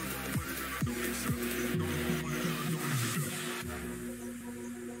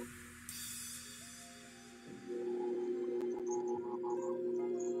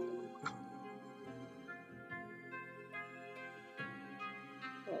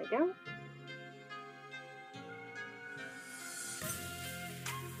 There we go.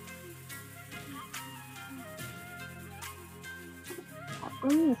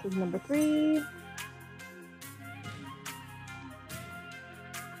 Awesome. This is number 3.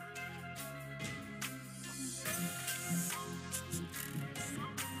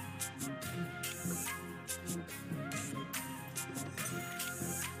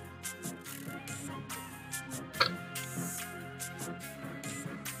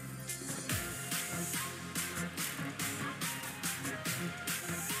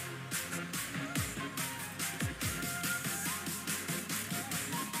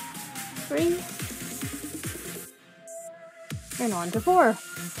 3. And on to 4.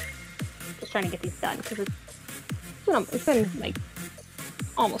 Just trying to get these done because it's been like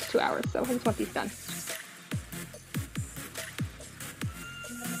almost 2 hours, so I just want these done.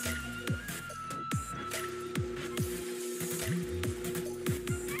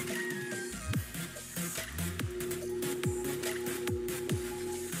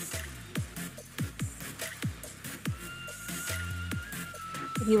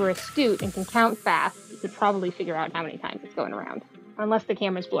 If you were astute and can count fast, you could probably figure out how many times it's going around. Unless the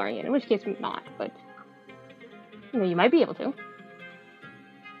camera's blurring it, in which case not, but you might be able to.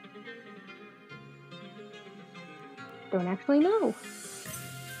 Don't actually know.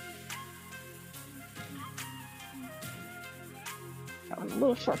 Oh, I'm a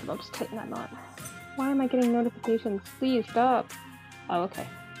little short, but I'll just tighten that knot. Why am I getting notifications? Please stop. Oh, okay.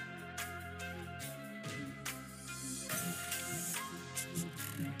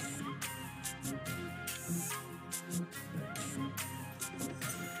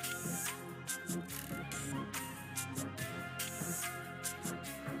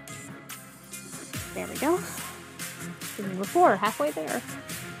 There we go. Number 4, halfway there.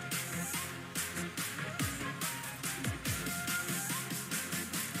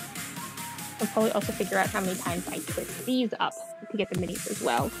 I'll probably also figure out how many times I twist these up to get the minis as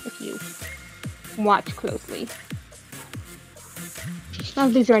well, if you watch closely. None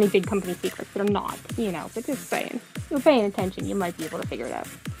of these are any big company secrets, but I'm not, but just saying. If you're paying attention, you might be able to figure it out.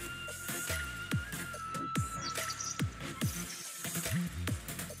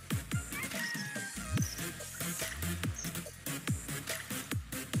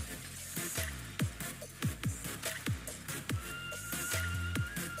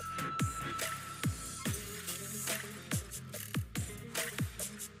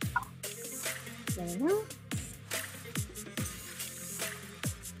 There we go.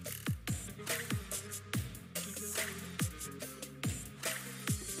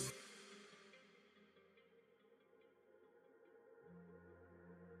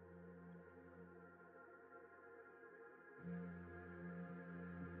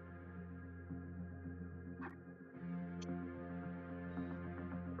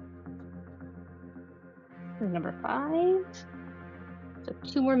 Number 5. So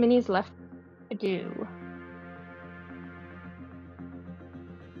 2 more minis left to do.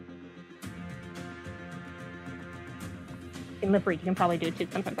 In lip read, you can probably do it too.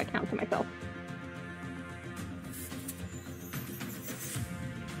 Sometimes I count to myself.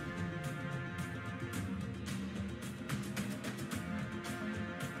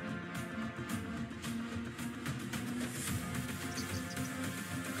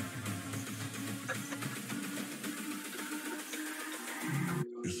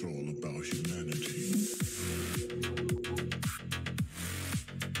 It's all about humanity.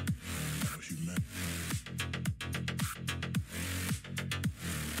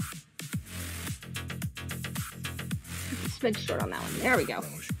 Smidge short on that one. There we go.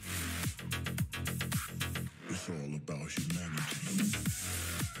 It's all about humanity.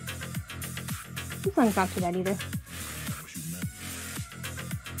 This one's not too bad either.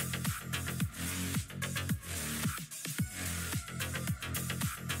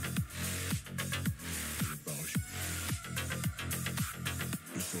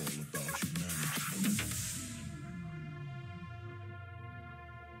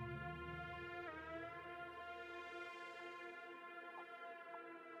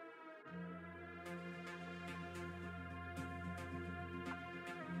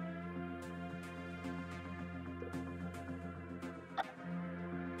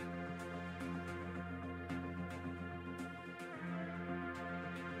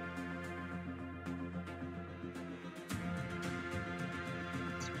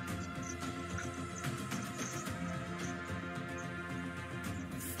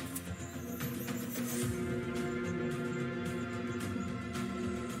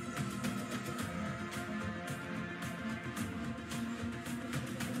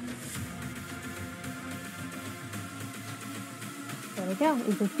 There we go.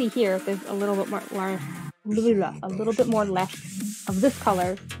 You can see here there's a little bit more left of this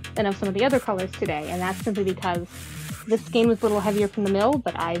color than of some of the other colors today, and that's simply because this skein was a little heavier from the mill,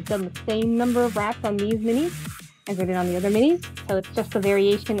 but I've done the same number of wraps on these minis as I did on the other minis, so it's just a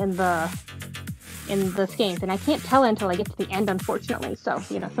variation in the skeins, and I can't tell until I get to the end, unfortunately. So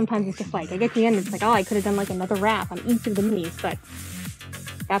sometimes it's just like I get to the end, it's like, oh, I could have done like another wrap on each of the minis, but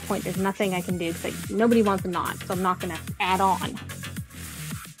at that point there's nothing I can do because nobody wants a knot, so I'm not going to add on.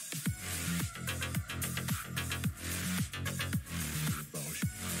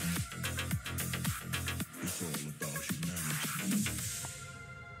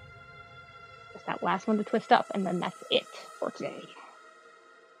 that last one to twist up, and then that's it for today.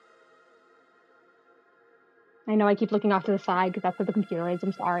 I know I keep looking off to the side because that's where the computer is.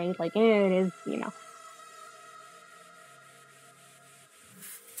 I'm sorry. Like, it is, you know.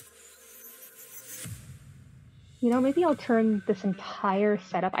 You know, maybe I'll turn this entire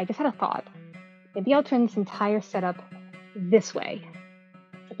setup. I just had a thought. Maybe I'll turn this entire setup this way.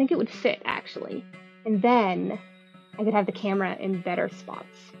 I think it would fit, actually. And then I could have the camera in better spots.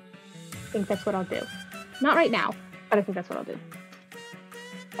 I think that's what I'll do. Not right now, but I think that's what I'll do.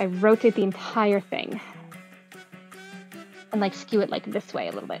 I rotate the entire thing. And like skew it like this way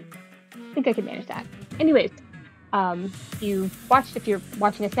a little bit. I think I can manage that. Anyways, if you're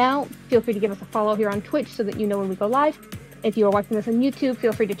watching us now, feel free to give us a follow here on Twitch so that you know when we go live. If you are watching this on YouTube,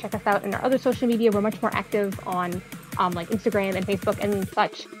 feel free to check us out in our other social media. We're much more active on like Instagram and Facebook and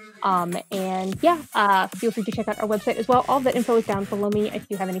such. Feel free to check out our website as well. All of that info is down below me. If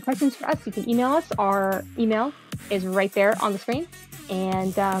you have any questions for us, you can email us. Our email is right there on the screen.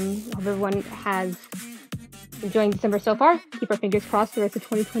 And hope everyone has enjoying December so far. Keep our fingers crossed the rest of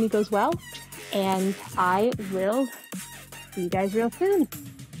 2020 goes well. And I will see you guys real soon.